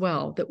healthcare as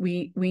well, that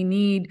we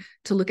need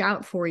to look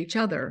out for each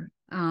other,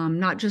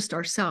 not just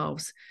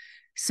ourselves.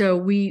 So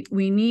we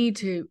need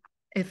to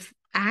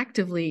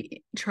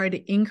actively try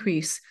to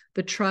increase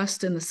the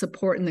trust and the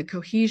support and the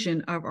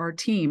cohesion of our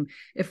team.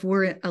 If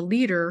we're a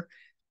leader,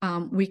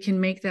 we can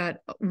make that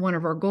one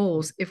of our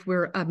goals. If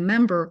we're a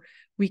member,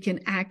 we can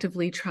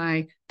actively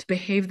try to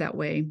behave that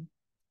way.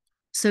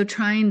 So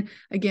trying,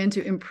 again,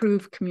 to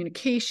improve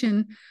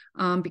communication,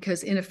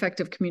 because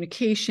ineffective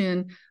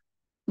communication,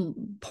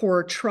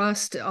 poor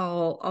trust,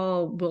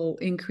 all will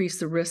increase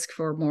the risk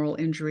for moral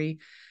injury.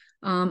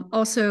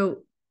 Also,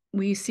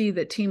 we see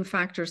that team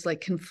factors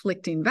like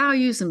conflicting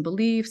values and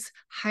beliefs,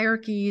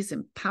 hierarchies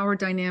and power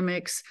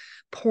dynamics,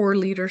 poor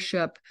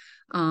leadership,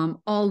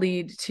 all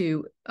lead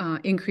to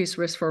increased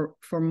risk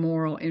for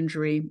moral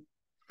injury.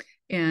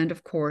 And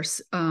of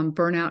course,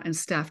 burnout and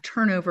staff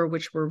turnover,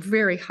 which were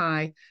very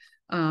high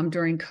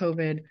during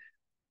COVID,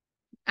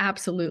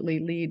 absolutely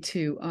lead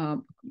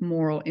to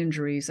moral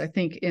injuries. I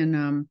think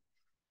in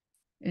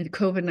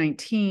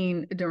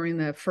COVID-19, during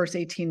the first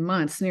 18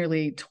 months,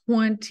 nearly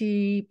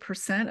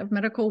 20% of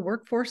medical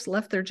workforce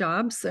left their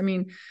jobs. I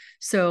mean,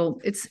 so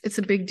it's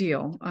a big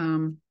deal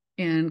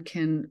and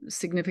can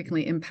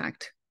significantly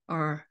impact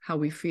how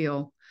we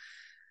feel.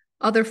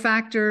 Other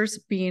factors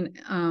being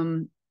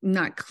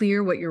not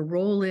clear what your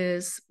role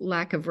is,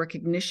 lack of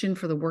recognition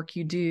for the work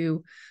you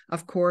do.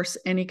 Of course,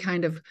 any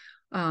kind of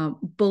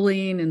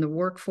bullying in the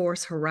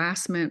workforce,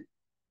 harassment,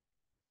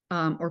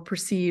 or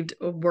perceived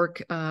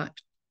work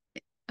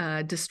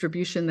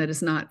distribution that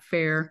is not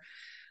fair,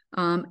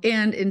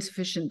 and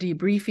insufficient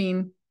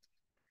debriefing,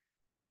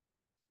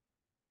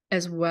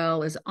 as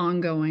well as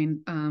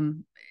ongoing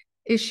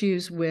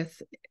issues with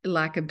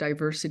lack of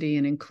diversity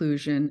and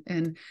inclusion,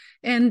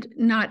 and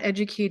not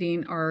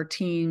educating our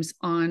teams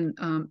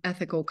on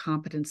ethical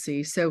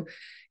competency. So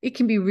it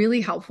can be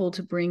really helpful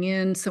to bring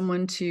in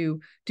someone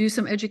to do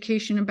some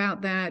education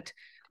about that,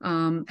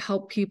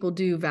 help people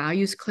do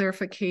values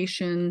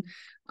clarification,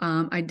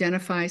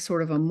 identify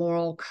sort of a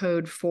moral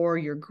code for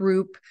your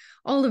group.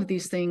 All of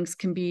these things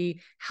can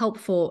be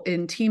helpful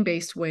in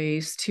team-based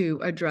ways to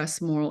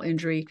address moral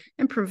injury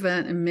and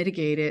prevent and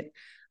mitigate it.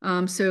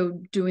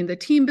 So doing the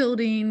team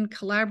building,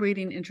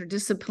 collaborating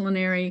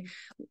interdisciplinary,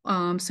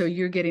 so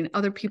you're getting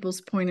other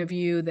people's point of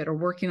view that are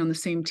working on the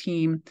same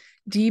team.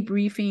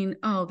 Debriefing,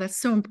 that's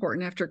so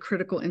important after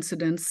critical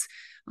incidents.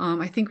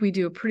 I think we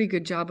do a pretty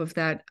good job of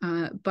that,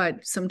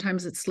 but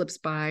sometimes it slips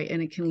by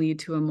and it can lead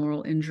to a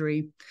moral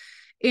injury.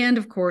 And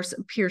of course,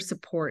 peer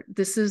support.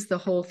 This is the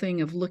whole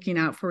thing of looking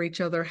out for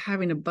each other,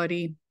 having a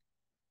buddy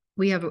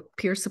We have a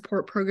peer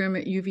support program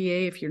at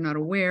UVA. If you're not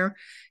aware,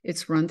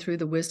 it's run through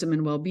the Wisdom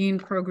and Wellbeing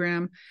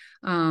program.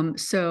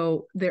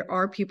 So there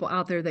are people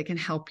out there that can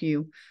help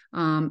you,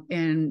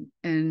 and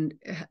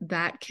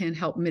that can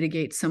help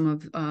mitigate some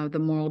of the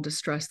moral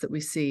distress that we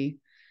see.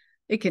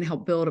 It can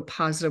help build a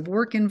positive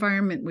work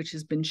environment, which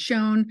has been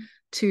shown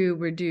to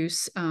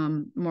reduce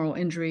moral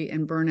injury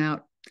and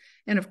burnout.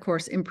 And of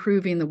course,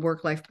 improving the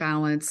work-life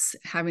balance,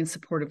 having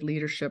supportive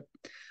leadership,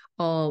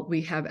 all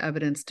we have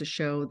evidence to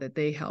show that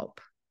they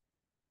help.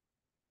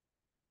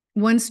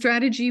 One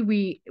strategy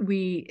we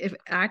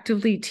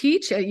actively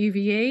teach at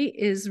UVA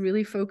is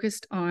really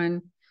focused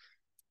on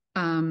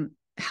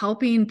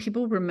helping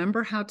people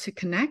remember how to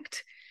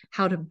connect,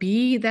 how to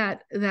be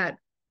that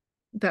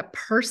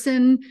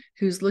person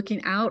who's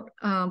looking out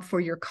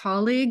for your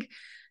colleague.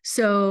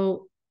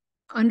 So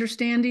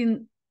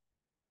understanding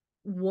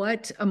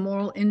what a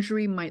moral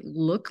injury might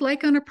look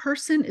like on a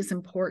person is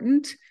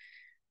important,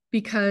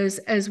 because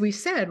as we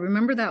said,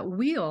 remember that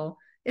wheel,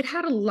 it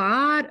had a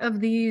lot of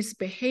these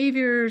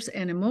behaviors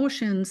and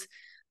emotions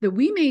that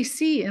we may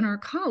see in our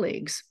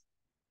colleagues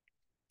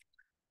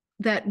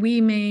that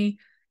we may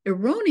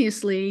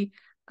erroneously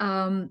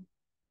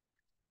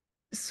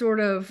sort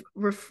of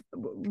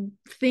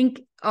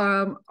think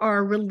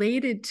are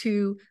related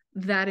to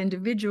that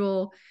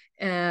individual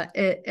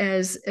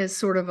as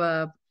sort of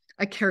a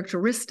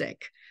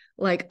characteristic,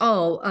 like,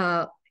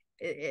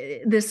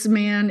 this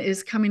man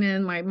is coming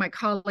in, my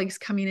colleague's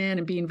coming in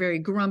and being very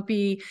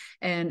grumpy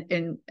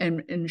and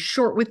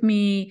short with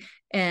me,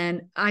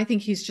 and I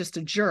think he's just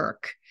a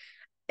jerk.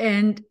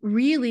 And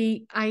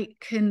really, I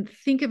can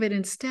think of it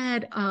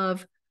instead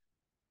of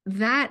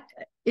that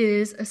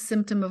is a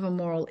symptom of a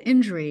moral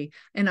injury,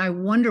 and I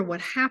wonder what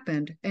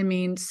happened. I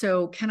mean,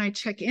 so can I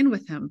check in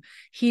with him?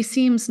 He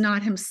seems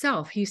not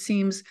himself. He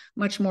seems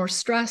much more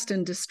stressed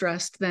and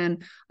distressed than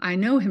I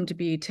know him to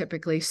be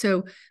typically.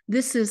 So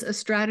this is a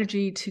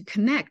strategy to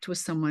connect with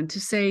someone, to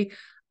say,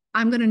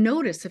 I'm going to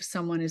notice if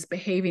someone is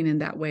behaving in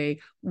that way,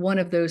 one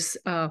of those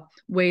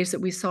ways that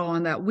we saw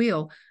on that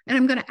wheel, and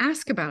I'm going to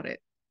ask about it.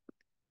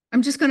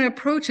 I'm just going to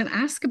approach and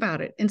ask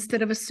about it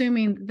instead of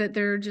assuming that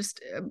they're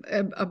just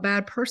a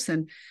bad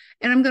person.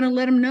 And I'm going to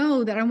let them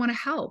know that I want to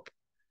help.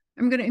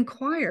 I'm going to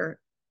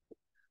inquire,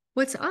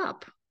 what's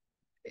up?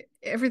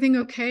 Everything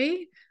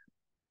okay?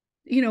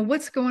 You know,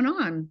 what's going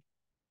on?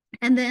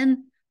 And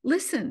then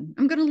listen.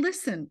 I'm going to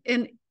listen.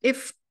 And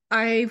if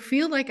I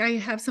feel like I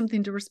have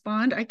something to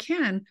respond, I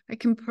can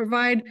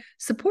provide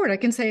support. I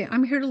can say,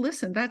 I'm here to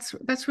listen.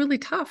 That's really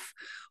tough.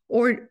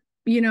 Or,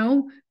 you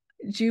know,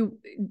 do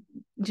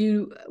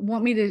you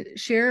want me to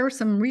share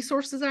some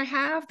resources I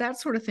have, that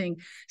sort of thing.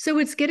 So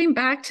it's getting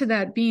back to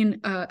that, being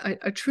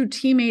a true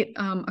teammate,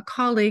 a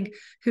colleague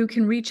who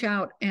can reach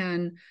out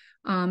and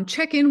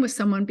check in with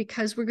someone,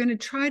 because we're going to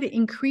try to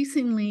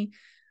increasingly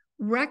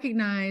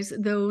recognize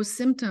those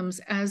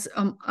symptoms as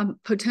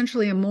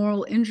potentially a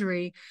moral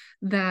injury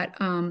that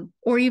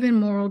or even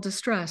moral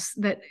distress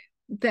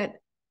that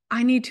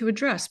I need to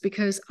address,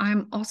 because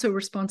I'm also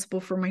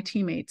responsible for my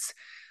teammates.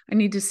 I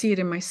need to see it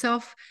in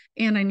myself,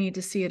 and I need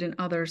to see it in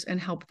others and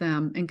help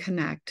them and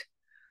connect.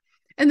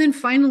 And then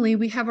finally,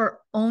 we have our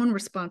own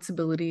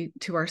responsibility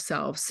to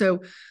ourselves.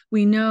 So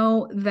we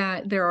know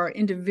that there are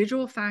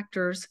individual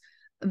factors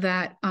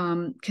that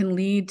can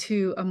lead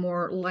to a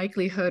more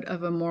likelihood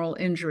of a moral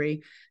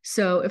injury.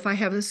 So if I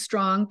have a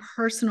strong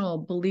personal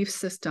belief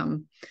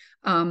system,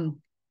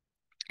 and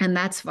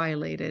that's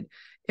violated,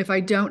 if I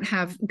don't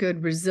have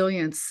good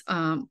resilience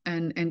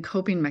and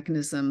coping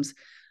mechanisms,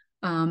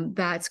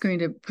 that's going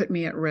to put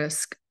me at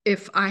risk.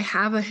 If I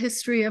have a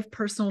history of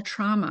personal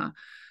trauma,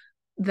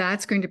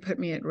 that's going to put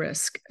me at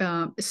risk.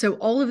 So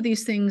all of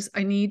these things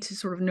I need to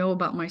sort of know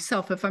about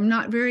myself. If I'm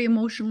not very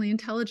emotionally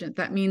intelligent,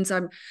 that means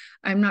I'm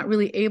not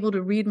really able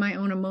to read my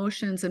own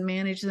emotions and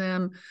manage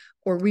them,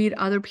 or read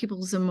other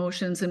people's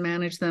emotions and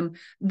manage them.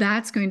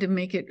 That's going to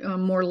make it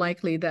more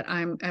likely that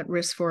I'm at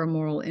risk for a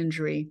moral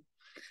injury.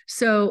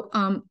 So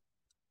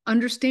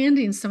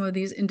understanding some of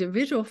these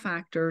individual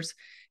factors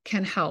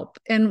can help.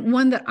 And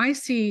one that I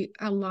see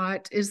a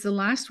lot is the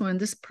last one,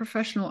 this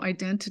professional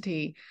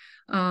identity,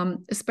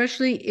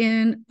 especially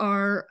in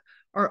our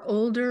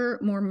older,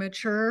 more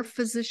mature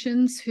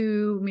physicians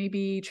who may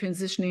be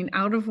transitioning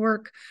out of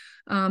work.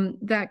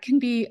 That can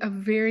be a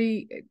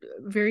very,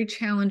 very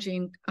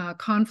challenging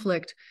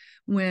conflict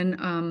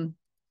when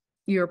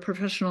your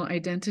professional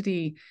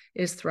identity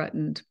is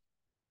threatened.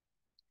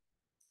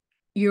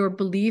 Your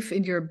belief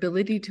in your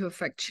ability to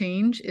affect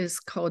change is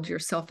called your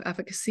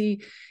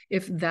self-efficacy.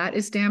 If that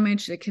is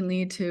damaged, it can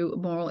lead to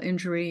moral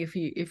injury.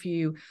 If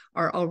you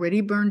are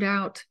already burned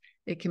out,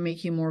 it can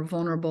make you more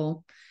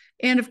vulnerable.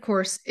 And of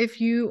course, if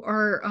you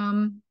are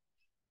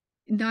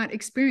not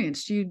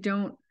experienced,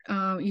 you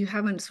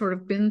haven't sort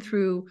of been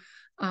through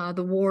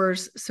the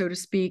wars, so to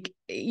speak,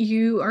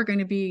 you are going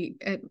to be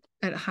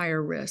at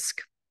higher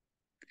risk.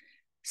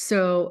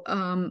 So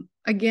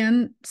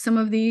again, some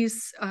of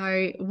these,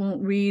 I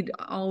won't read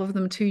all of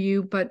them to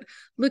you, but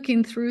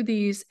looking through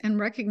these and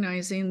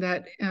recognizing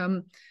that,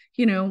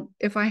 you know,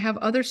 if I have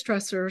other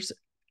stressors,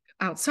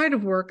 outside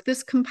of work,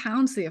 this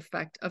compounds the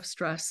effect of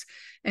stress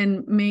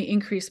and may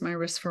increase my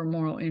risk for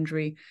moral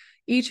injury.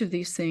 Each of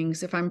these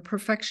things, if I'm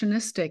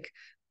perfectionistic,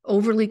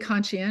 overly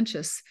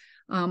conscientious,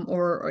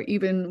 or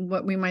even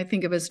what we might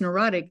think of as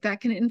neurotic,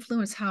 that can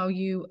influence how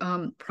you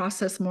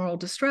process moral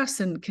distress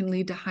and can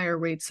lead to higher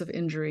rates of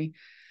injury.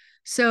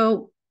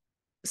 So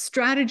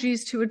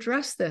strategies to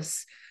address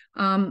this.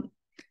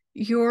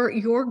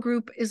 Your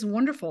group is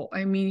wonderful.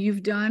 I mean,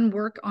 you've done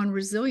work on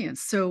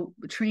resilience. So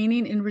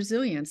training in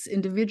resilience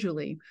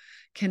individually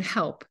can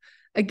help.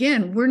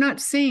 Again, we're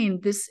not saying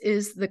this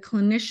is the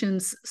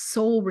clinician's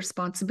sole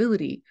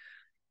responsibility.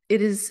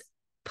 It is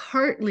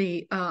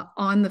partly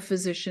on the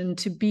physician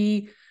to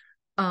be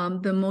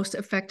the most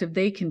effective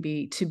they can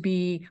be, to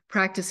be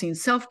practicing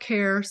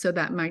self-care. So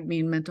that might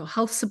mean mental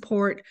health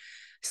support,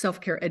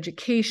 self-care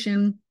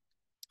education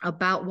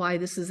about why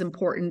this is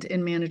important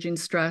in managing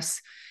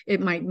stress.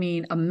 It might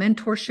mean a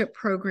mentorship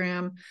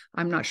program.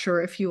 I'm not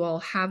sure if you all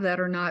have that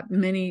or not.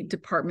 Many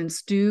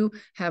departments do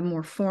have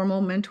more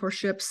formal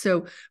mentorships.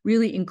 So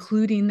really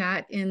including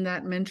that in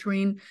that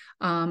mentoring,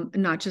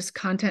 not just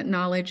content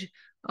knowledge,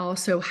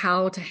 also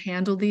how to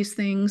handle these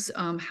things,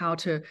 how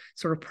to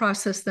sort of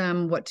process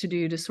them, what to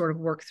do to sort of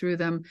work through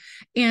them.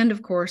 And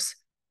of course,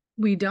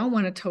 we don't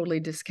want to totally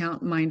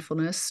discount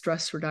mindfulness,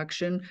 stress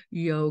reduction,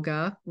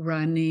 yoga,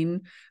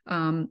 running,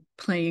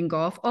 playing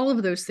golf. All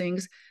of those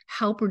things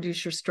help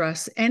reduce your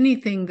stress.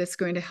 Anything that's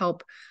going to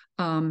help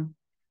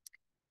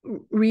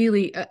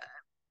really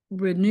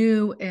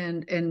renew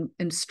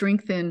and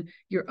strengthen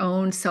your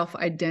own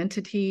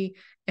self-identity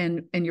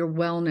and your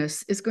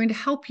wellness is going to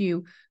help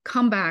you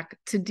come back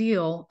to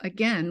deal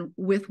again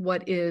with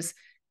what is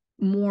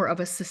more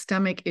of a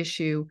systemic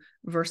issue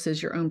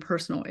versus your own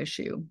personal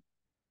issue.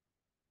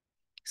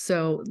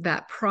 So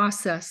that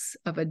process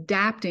of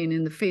adapting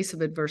in the face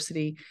of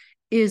adversity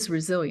is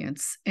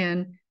resilience.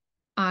 And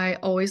I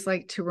always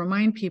like to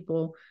remind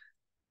people,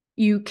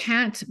 you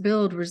can't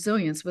build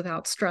resilience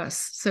without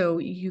stress. So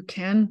you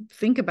can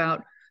think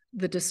about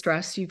the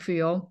distress you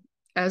feel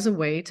as a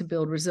way to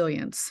build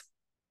resilience.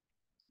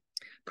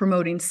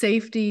 Promoting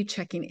safety,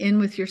 checking in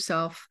with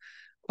yourself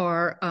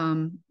are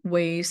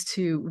ways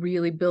to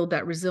really build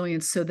that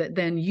resilience so that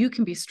then you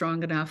can be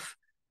strong enough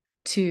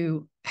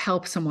to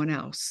help someone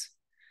else.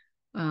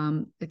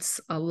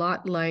 It's a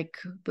lot like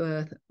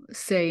the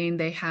saying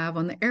they have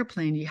on the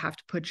airplane, you have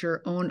to put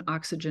your own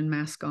oxygen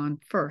mask on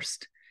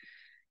first.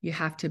 You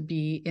have to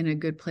be in a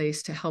good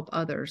place to help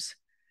others.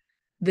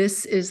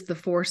 This is the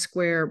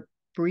 4-square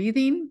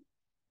breathing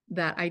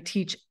that I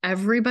teach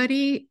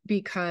everybody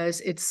because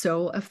it's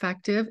so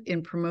effective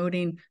in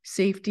promoting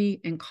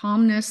safety and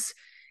calmness.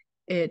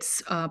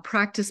 It's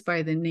practiced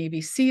by the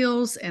Navy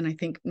SEALs, and I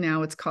think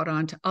now it's caught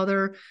on to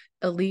other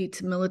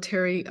elite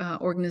military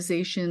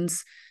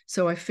organizations.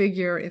 So I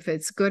figure if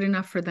it's good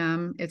enough for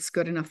them, it's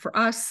good enough for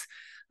us.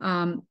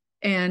 And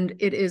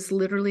it is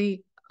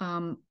literally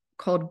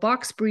called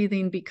box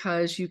breathing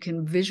because you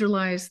can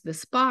visualize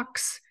this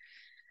box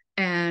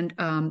and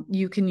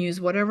you can use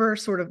whatever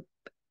sort of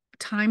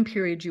time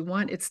period you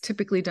want. It's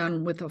typically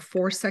done with a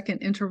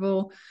 4-second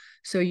interval.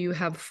 So you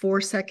have 4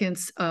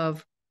 seconds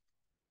of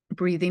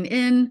breathing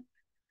in,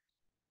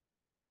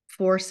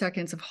 4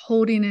 seconds of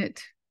holding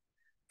it,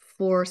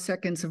 4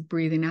 seconds of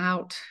breathing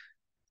out,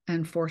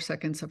 and 4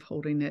 seconds of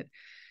holding it.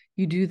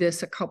 You do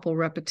this a couple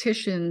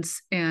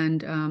repetitions,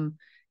 and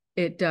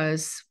it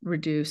does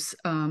reduce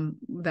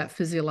that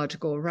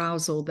physiological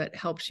arousal that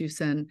helps you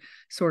then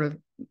sort of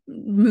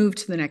move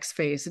to the next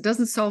phase. It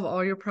doesn't solve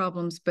all your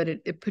problems, but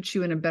it puts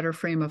you in a better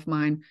frame of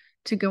mind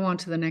to go on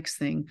to the next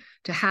thing,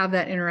 to have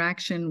that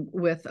interaction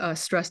with a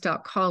stressed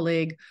out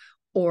colleague,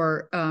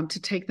 or to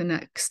take the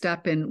next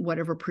step in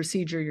whatever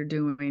procedure you're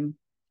doing.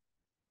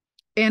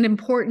 And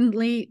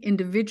importantly,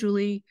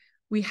 individually,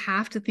 we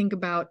have to think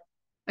about,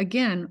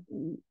 again,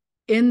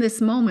 in this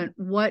moment,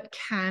 what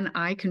can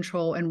I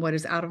control and what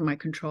is out of my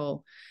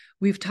control?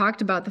 We've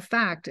talked about the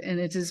fact, and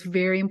it is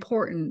very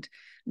important,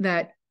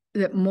 that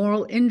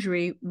moral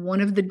injury,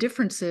 one of the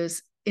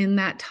differences in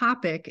that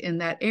topic, in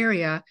that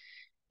area,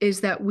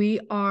 is that we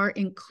are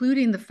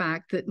including the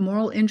fact that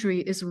moral injury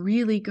is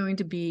really going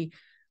to be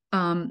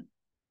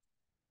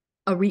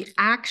a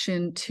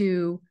reaction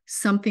to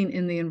something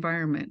in the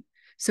environment.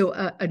 So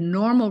a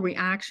normal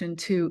reaction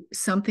to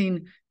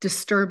something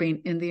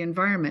disturbing in the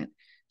environment.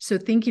 So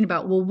thinking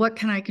about, well, what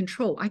can I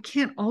control? I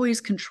can't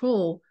always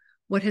control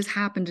what has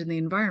happened in the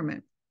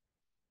environment,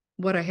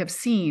 what I have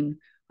seen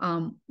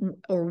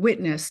or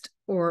witnessed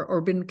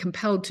or been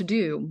compelled to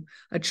do,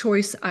 a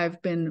choice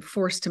I've been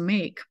forced to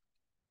make.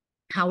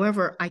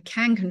 However, I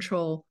can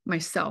control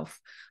myself.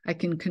 I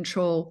can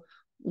control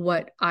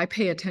what I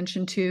pay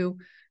attention to,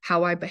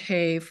 how I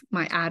behave,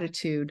 my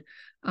attitude.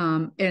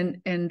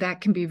 And that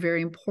can be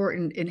very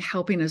important in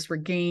helping us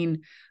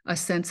regain a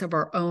sense of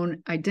our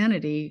own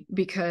identity,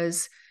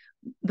 because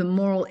the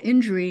moral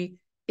injury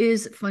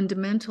is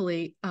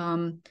fundamentally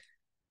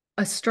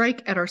a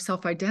strike at our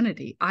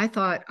self-identity. I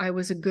thought I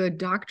was a good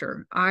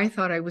doctor. I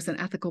thought I was an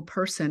ethical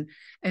person.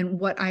 And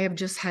what I have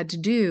just had to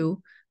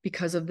do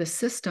because of the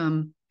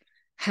system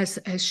has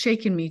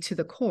shaken me to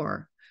the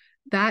core.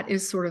 That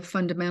is sort of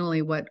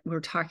fundamentally what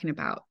we're talking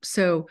about.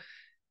 So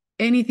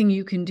anything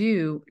you can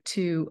do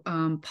to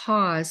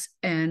pause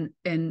and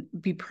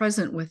be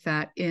present with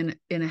that in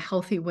a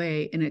healthy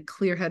way, in a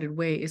clear-headed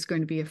way, is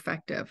going to be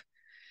effective.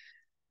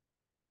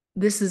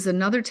 This is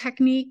another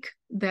technique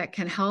that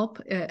can help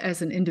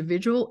as an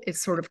individual. It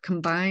sort of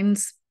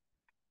combines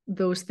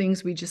those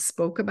things we just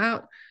spoke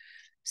about.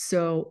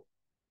 So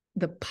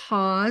the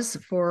pause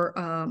for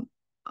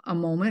a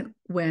moment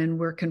when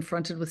we're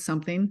confronted with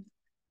something,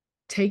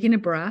 taking a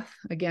breath.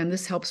 Again,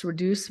 this helps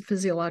reduce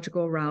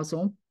physiological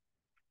arousal.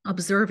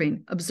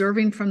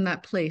 Observing from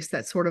that place,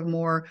 that sort of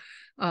more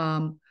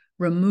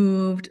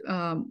removed,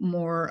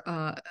 more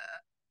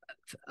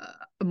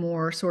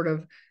sort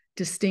of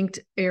distinct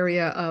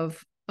area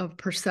of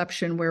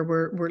perception, where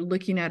we're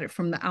looking at it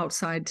from the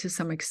outside to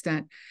some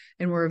extent,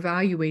 and we're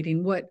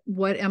evaluating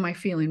what am I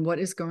feeling, what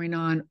is going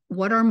on,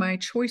 what are my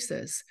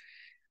choices,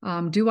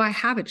 do I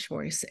have a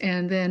choice,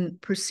 and then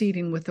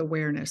proceeding with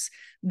awareness.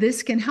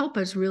 This can help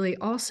us really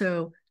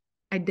also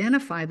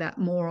identify that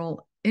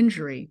moral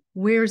injury.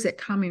 Where is it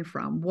coming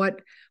from?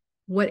 What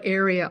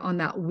area on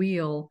that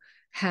wheel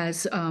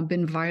has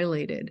been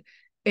violated?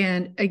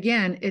 And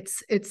again,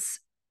 it's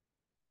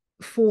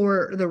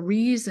for the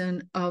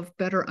reason of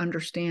better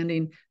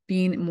understanding,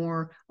 being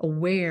more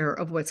aware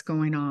of what's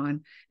going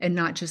on, and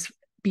not just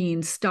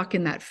being stuck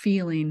in that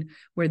feeling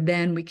where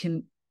then we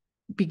can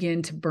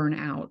begin to burn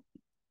out.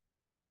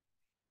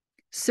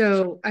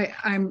 So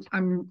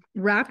I'm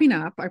wrapping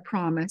up, I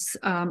promise.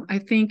 I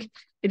think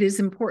it is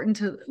important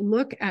to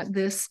look at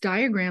this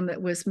diagram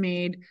that was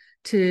made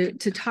to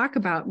talk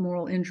about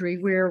moral injury,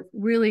 where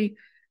really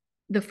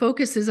the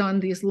focus is on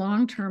these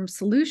long-term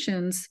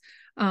solutions,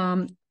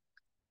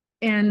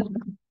 and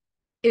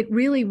it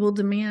really will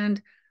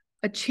demand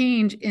a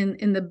change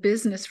in the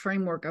business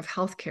framework of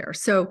healthcare.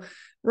 So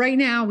right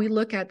now we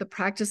look at the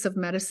practice of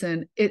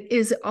medicine. It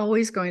is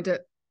always going to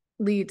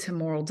lead to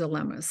moral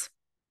dilemmas.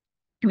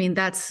 I mean,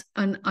 that's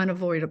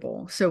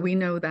unavoidable. So we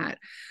know that.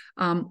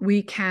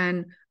 We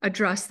can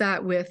address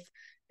that with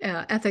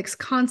ethics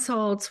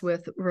consults,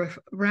 with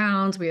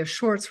rounds. We have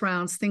shorts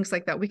rounds, things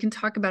like that. We can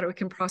talk about it, we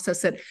can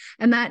process it.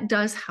 And that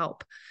does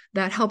help.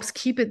 That helps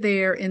keep it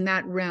there in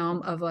that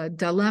realm of a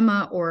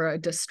dilemma or a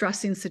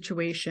distressing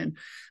situation.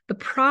 The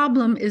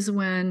problem is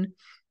when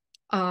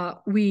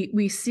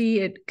we see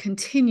it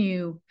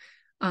continue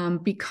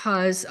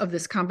because of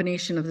this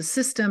combination of the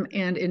system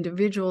and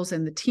individuals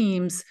and the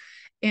teams,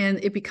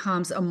 and it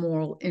becomes a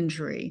moral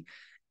injury.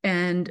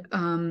 And,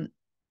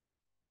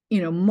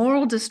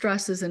 moral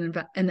distress is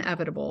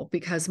inevitable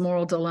because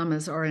moral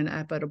dilemmas are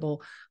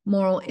inevitable.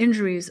 Moral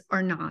injuries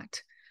are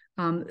not.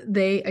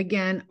 They,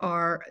 again,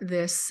 are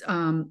this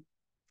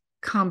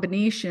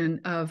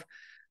combination of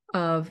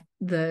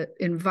the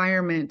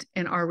environment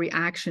and our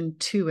reaction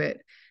to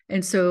it.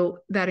 And so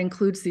that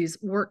includes these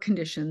work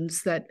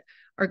conditions that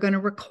are going to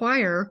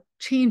require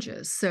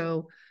changes.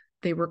 So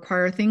they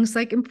require things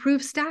like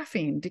improved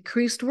staffing,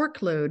 decreased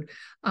workload,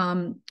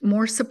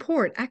 more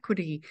support,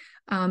 equity,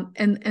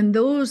 and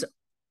those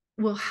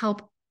will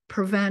help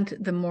prevent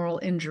the moral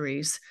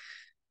injuries.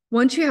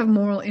 Once you have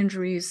moral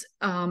injuries,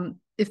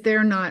 if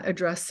they're not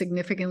addressed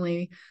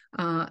significantly,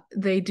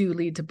 they do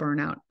lead to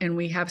burnout. And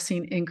we have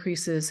seen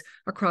increases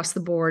across the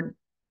board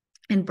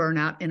in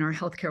burnout in our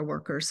healthcare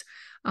workers.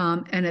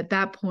 And at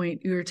that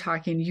point,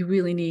 you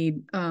really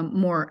need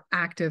more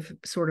active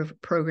sort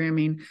of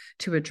programming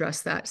to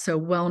address that. So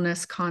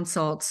wellness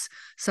consults,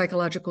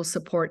 psychological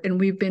support, and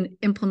we've been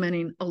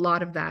implementing a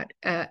lot of that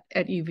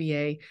at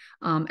UVA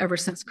ever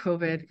since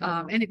COVID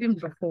and even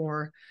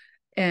before.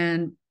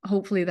 And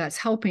hopefully that's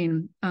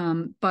helping.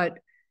 But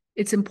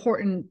it's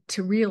important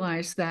to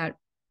realize that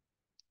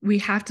we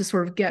have to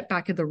sort of get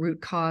back at the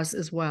root cause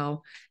as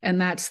well.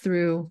 And that's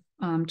through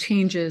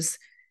changes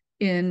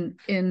in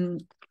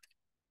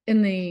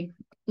the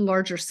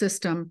larger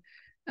system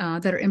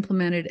that are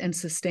implemented and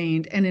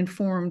sustained and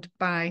informed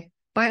by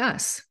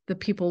us, the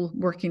people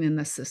working in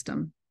this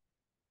system.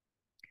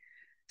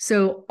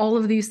 So all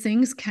of these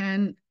things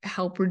can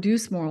help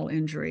reduce moral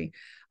injury.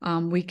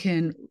 We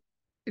can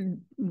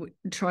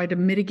try to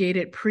mitigate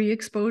it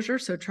pre-exposure,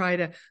 so try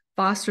to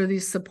foster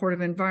these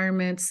supportive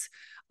environments,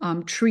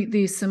 treat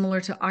these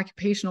similar to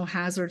occupational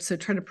hazards, so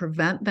try to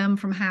prevent them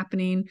from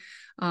happening,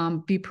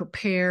 be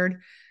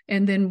prepared,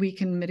 and then we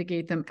can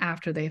mitigate them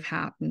after they've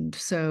happened.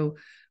 So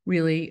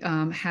really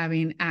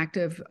having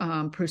active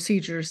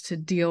procedures to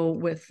deal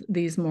with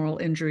these moral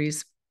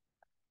injuries.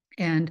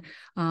 And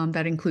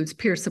that includes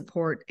peer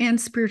support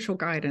and spiritual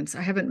guidance.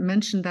 I haven't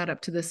mentioned that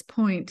up to this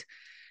point.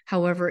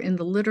 However, in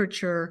the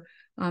literature,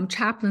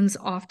 chaplains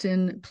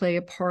often play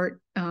a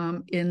part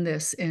in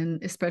this,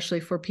 and especially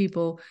for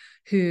people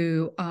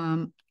who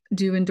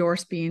do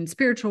endorse being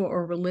spiritual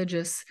or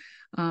religious.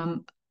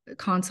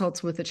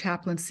 Consults with the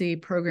chaplaincy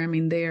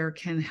programming there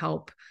can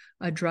help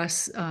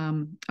address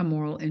a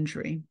moral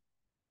injury.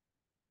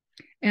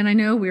 And I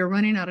know we are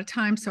running out of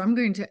time, so I'm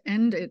going to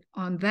end it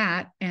on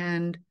that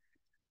and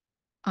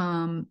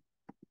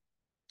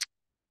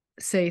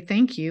say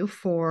thank you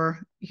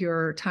for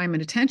your time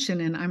and attention.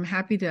 And I'm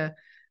happy to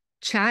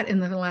chat in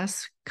the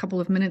last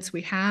couple of minutes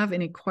we have.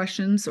 Any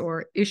questions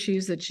or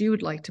issues that you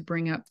would like to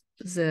bring up,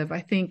 Ziv?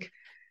 I think,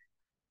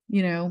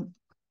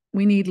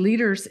 we need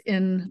leaders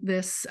in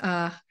this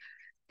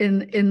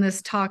in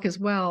this talk as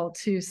well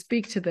to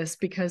speak to this,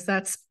 because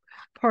that's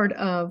part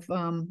of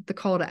the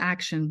call to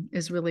action,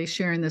 is really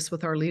sharing this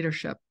with our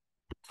leadership.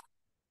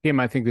 Kim,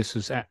 I think this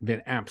has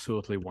been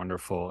absolutely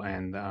wonderful,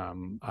 and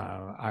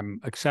I'm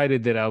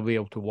excited that I'll be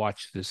able to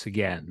watch this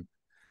again,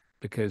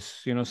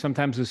 because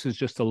sometimes this is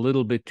just a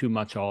little bit too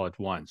much all at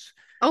once.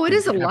 Oh, it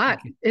is a lot.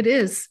 It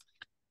is.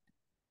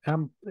 I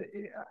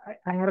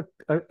had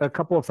a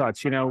couple of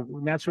thoughts.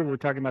 Naturally, we're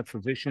talking about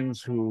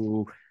physicians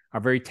who are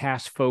very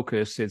task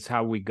focused. It's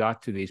how we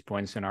got to these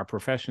points in our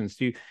professions.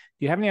 Do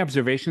you have any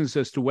observations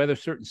as to whether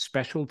certain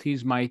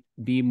specialties might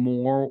be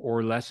more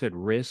or less at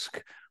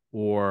risk,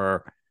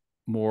 or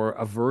more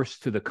averse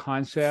to the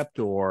concept,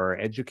 or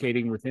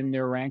educating within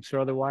their ranks or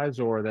otherwise,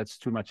 or that's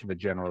too much of a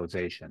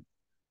generalization?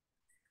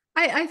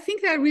 I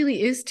think that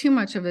really is too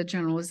much of a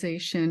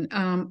generalization,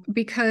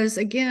 because,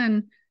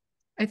 again,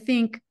 I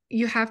think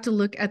you have to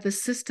look at the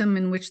system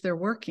in which they're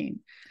working.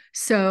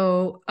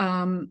 So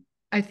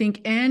I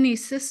think any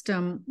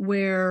system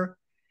where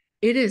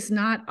it is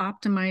not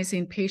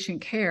optimizing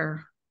patient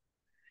care,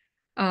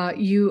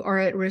 you are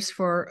at risk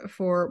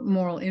for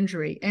moral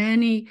injury.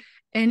 Any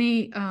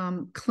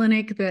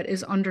clinic that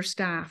is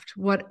understaffed,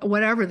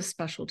 whatever the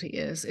specialty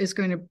is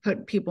going to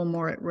put people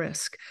more at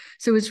risk.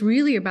 So it's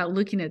really about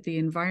looking at the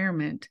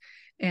environment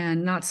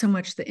and not so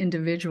much the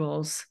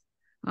individuals.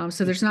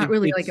 So there's not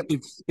really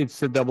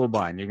it's a double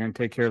bind. You're going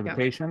to take care of the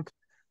patient,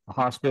 the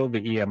hospital, the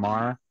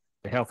EMR,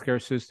 the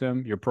healthcare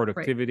system, your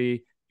productivity,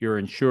 right, your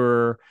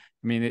insurer.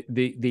 I mean,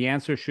 the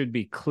answer should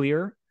be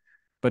clear,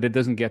 but it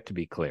doesn't get to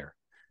be clear.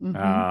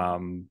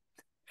 Mm-hmm.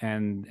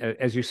 And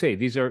as you say,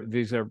 these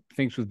are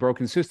things with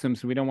broken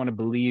systems. So we don't want to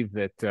believe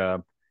that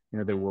that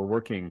we're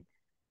working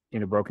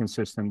in a broken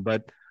system.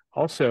 But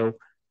also,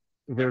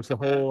 there's the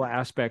whole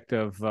aspect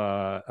of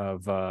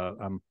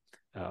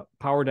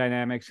power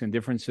dynamics and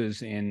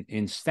differences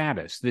in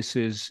status. This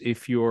is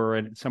if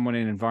you're someone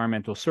in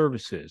environmental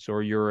services,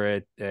 or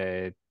you're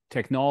a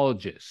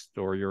technologist,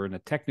 or you're in a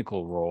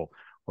technical role,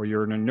 or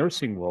you're in a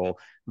nursing role,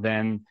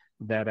 then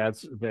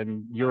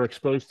you're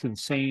exposed to the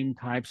same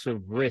types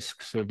of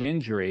risks of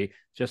injury,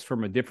 just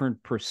from a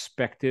different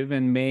perspective,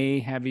 and may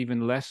have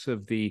even less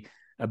of the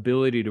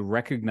ability to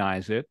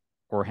recognize it,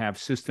 or have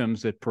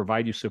systems that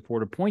provide you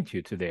support or point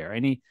you to there.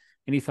 Any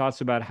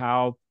thoughts about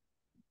how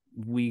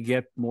we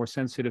get more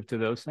sensitive to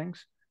those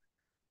things?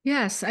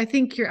 Yes, I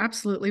think you're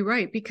absolutely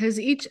right, because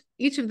each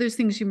of those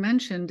things you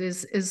mentioned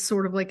is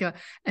sort of like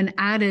an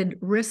added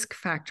risk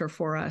factor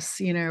for us,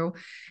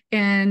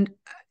 and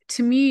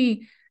to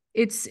me,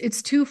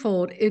 it's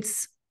twofold.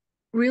 It's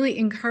really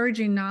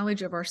encouraging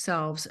knowledge of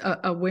ourselves,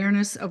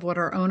 awareness of what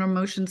our own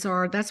emotions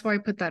are. That's why I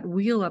put that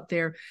wheel up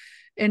there,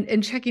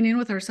 and checking in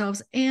with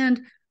ourselves.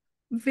 And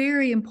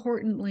very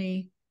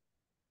importantly,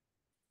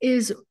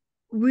 is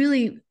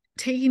really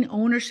taking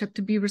ownership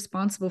to be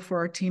responsible for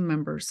our team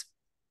members,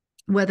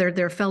 whether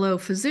they're fellow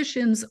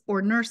physicians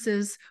or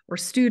nurses or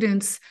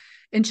students,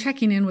 and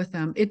checking in with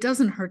them. It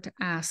doesn't hurt to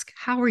ask,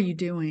 how are you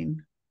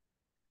doing?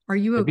 Are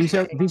you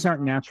okay? These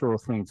aren't natural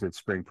things that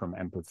spring from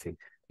empathy.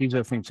 These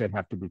are things that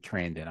have to be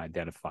trained and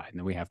identified, and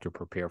that we have to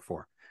prepare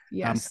for.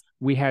 Yes.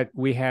 We had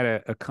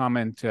a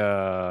comment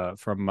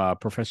from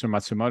Professor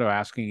Matsumoto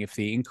asking if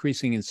the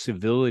increasing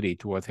incivility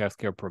towards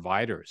healthcare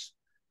providers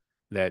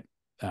that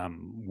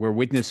we're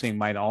witnessing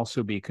might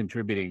also be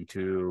contributing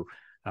to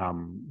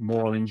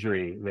moral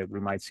injury that we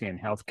might see in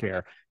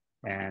healthcare.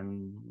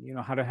 And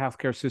how do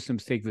healthcare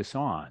systems take this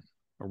on,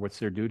 or what's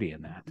their duty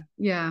in that?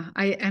 Yeah,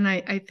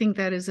 I think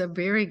that is a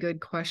very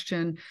good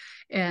question,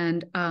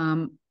 and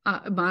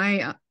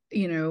my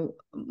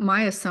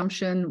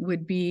assumption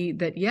would be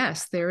that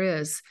yes, there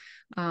is,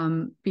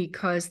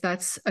 because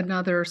that's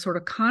another sort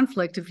of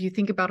conflict. If you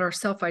think about our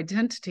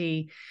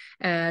self-identity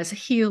as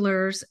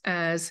healers,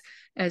 as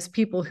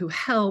people who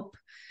help,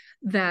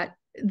 that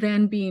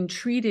then being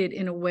treated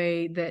in a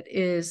way that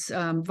is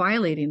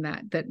violating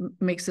that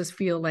makes us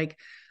feel like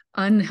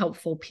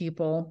unhelpful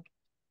people,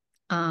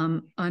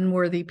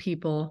 unworthy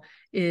people,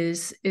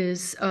 is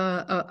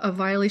a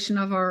violation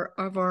of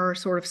our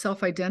sort of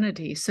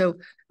self-identity. So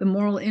the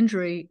moral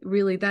injury,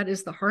 really, that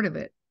is the heart of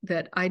it.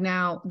 That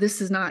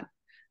this is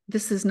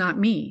not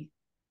me.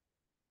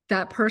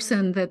 That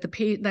person that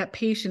that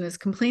patient is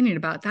complaining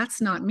about, that's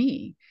not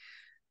me.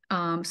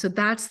 So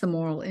that's the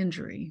moral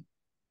injury.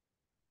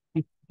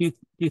 Do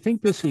you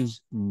think this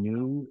is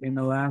new in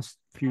the last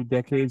few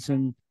decades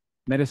in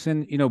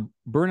medicine?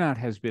 Burnout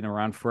has been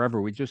around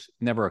forever. We just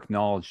never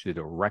acknowledged it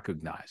or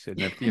recognized it.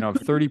 And if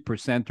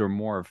 30% or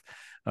more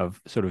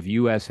of sort of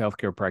U.S.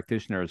 healthcare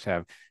practitioners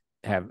have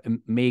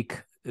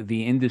make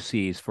the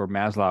indices for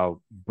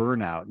Maslow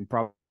burnout, and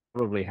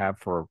probably have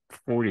for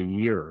 40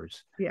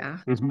 years. Yeah.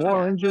 Is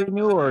moral injury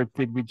new, or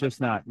did we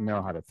just not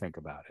know how to think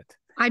about it?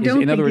 I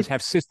don't. In other words,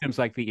 have systems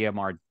like the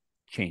EMR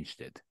changed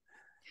it?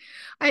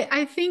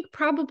 I think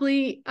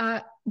probably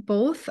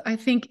both. I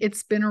think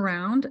it's been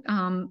around,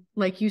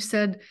 like you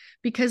said,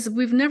 because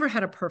we've never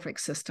had a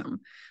perfect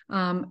system.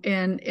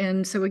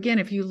 And so again,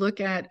 if you look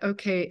at,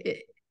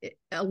 okay,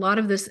 a lot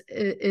of this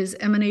is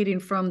emanating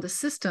from the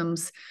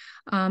systems.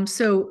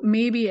 So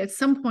maybe at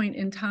some point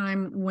in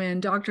time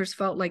when doctors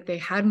felt like they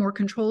had more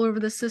control over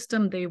the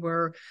system, they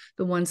were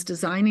the ones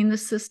designing the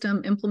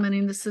system,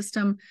 implementing the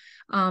system,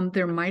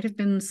 there might have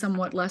been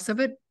somewhat less of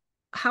it.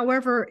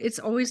 However, it's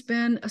always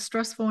been a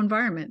stressful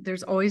environment.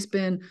 There's always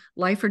been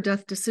life or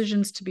death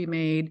decisions to be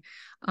made.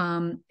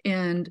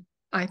 And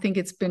I think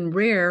it's been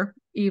rare,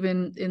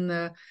 even in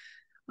the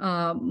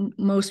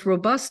most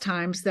robust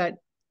times, that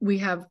we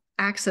have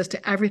access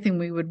to everything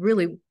we would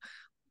really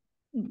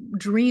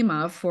dream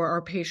of for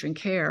our patient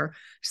care.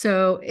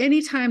 So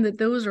anytime that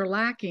those are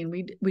lacking,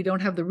 we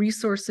don't have the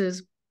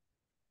resources.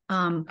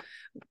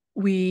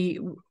 We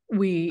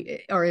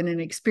are in an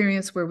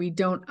experience where we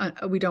don't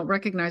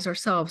recognize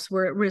ourselves.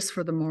 We're at risk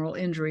for the moral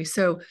injury.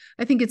 So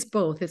I think it's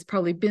both. It's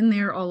probably been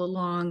there all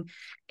along,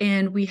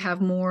 and we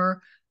have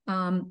more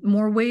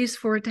ways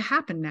for it to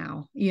happen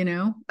now.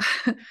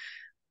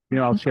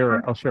 I'll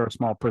share a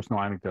small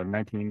personal anecdote. In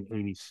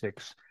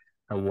 1986,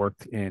 I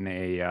worked in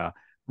a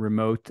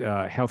remote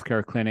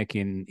healthcare clinic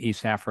in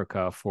East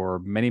Africa for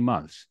many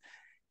months,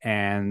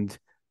 and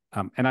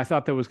I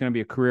thought that was going to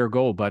be a career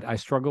goal, but I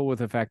struggle with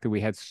the fact that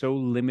we had so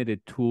limited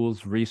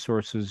tools,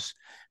 resources,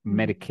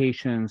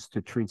 medications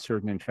to treat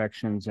certain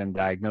infections and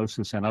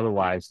diagnosis and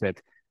otherwise that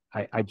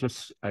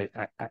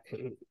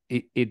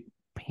it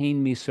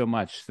pained me so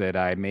much that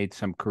I made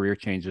some career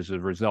changes as a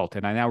result.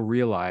 And I now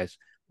realize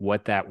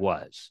what that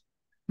was.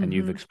 And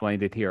you've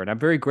explained it here. And I'm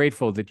very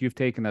grateful that you've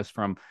taken us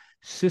from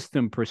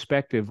system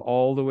perspective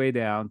all the way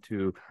down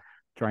to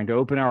trying to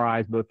open our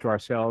eyes both to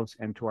ourselves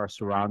and to our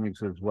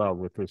surroundings as well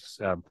with this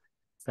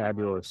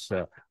fabulous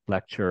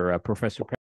lecture. Professor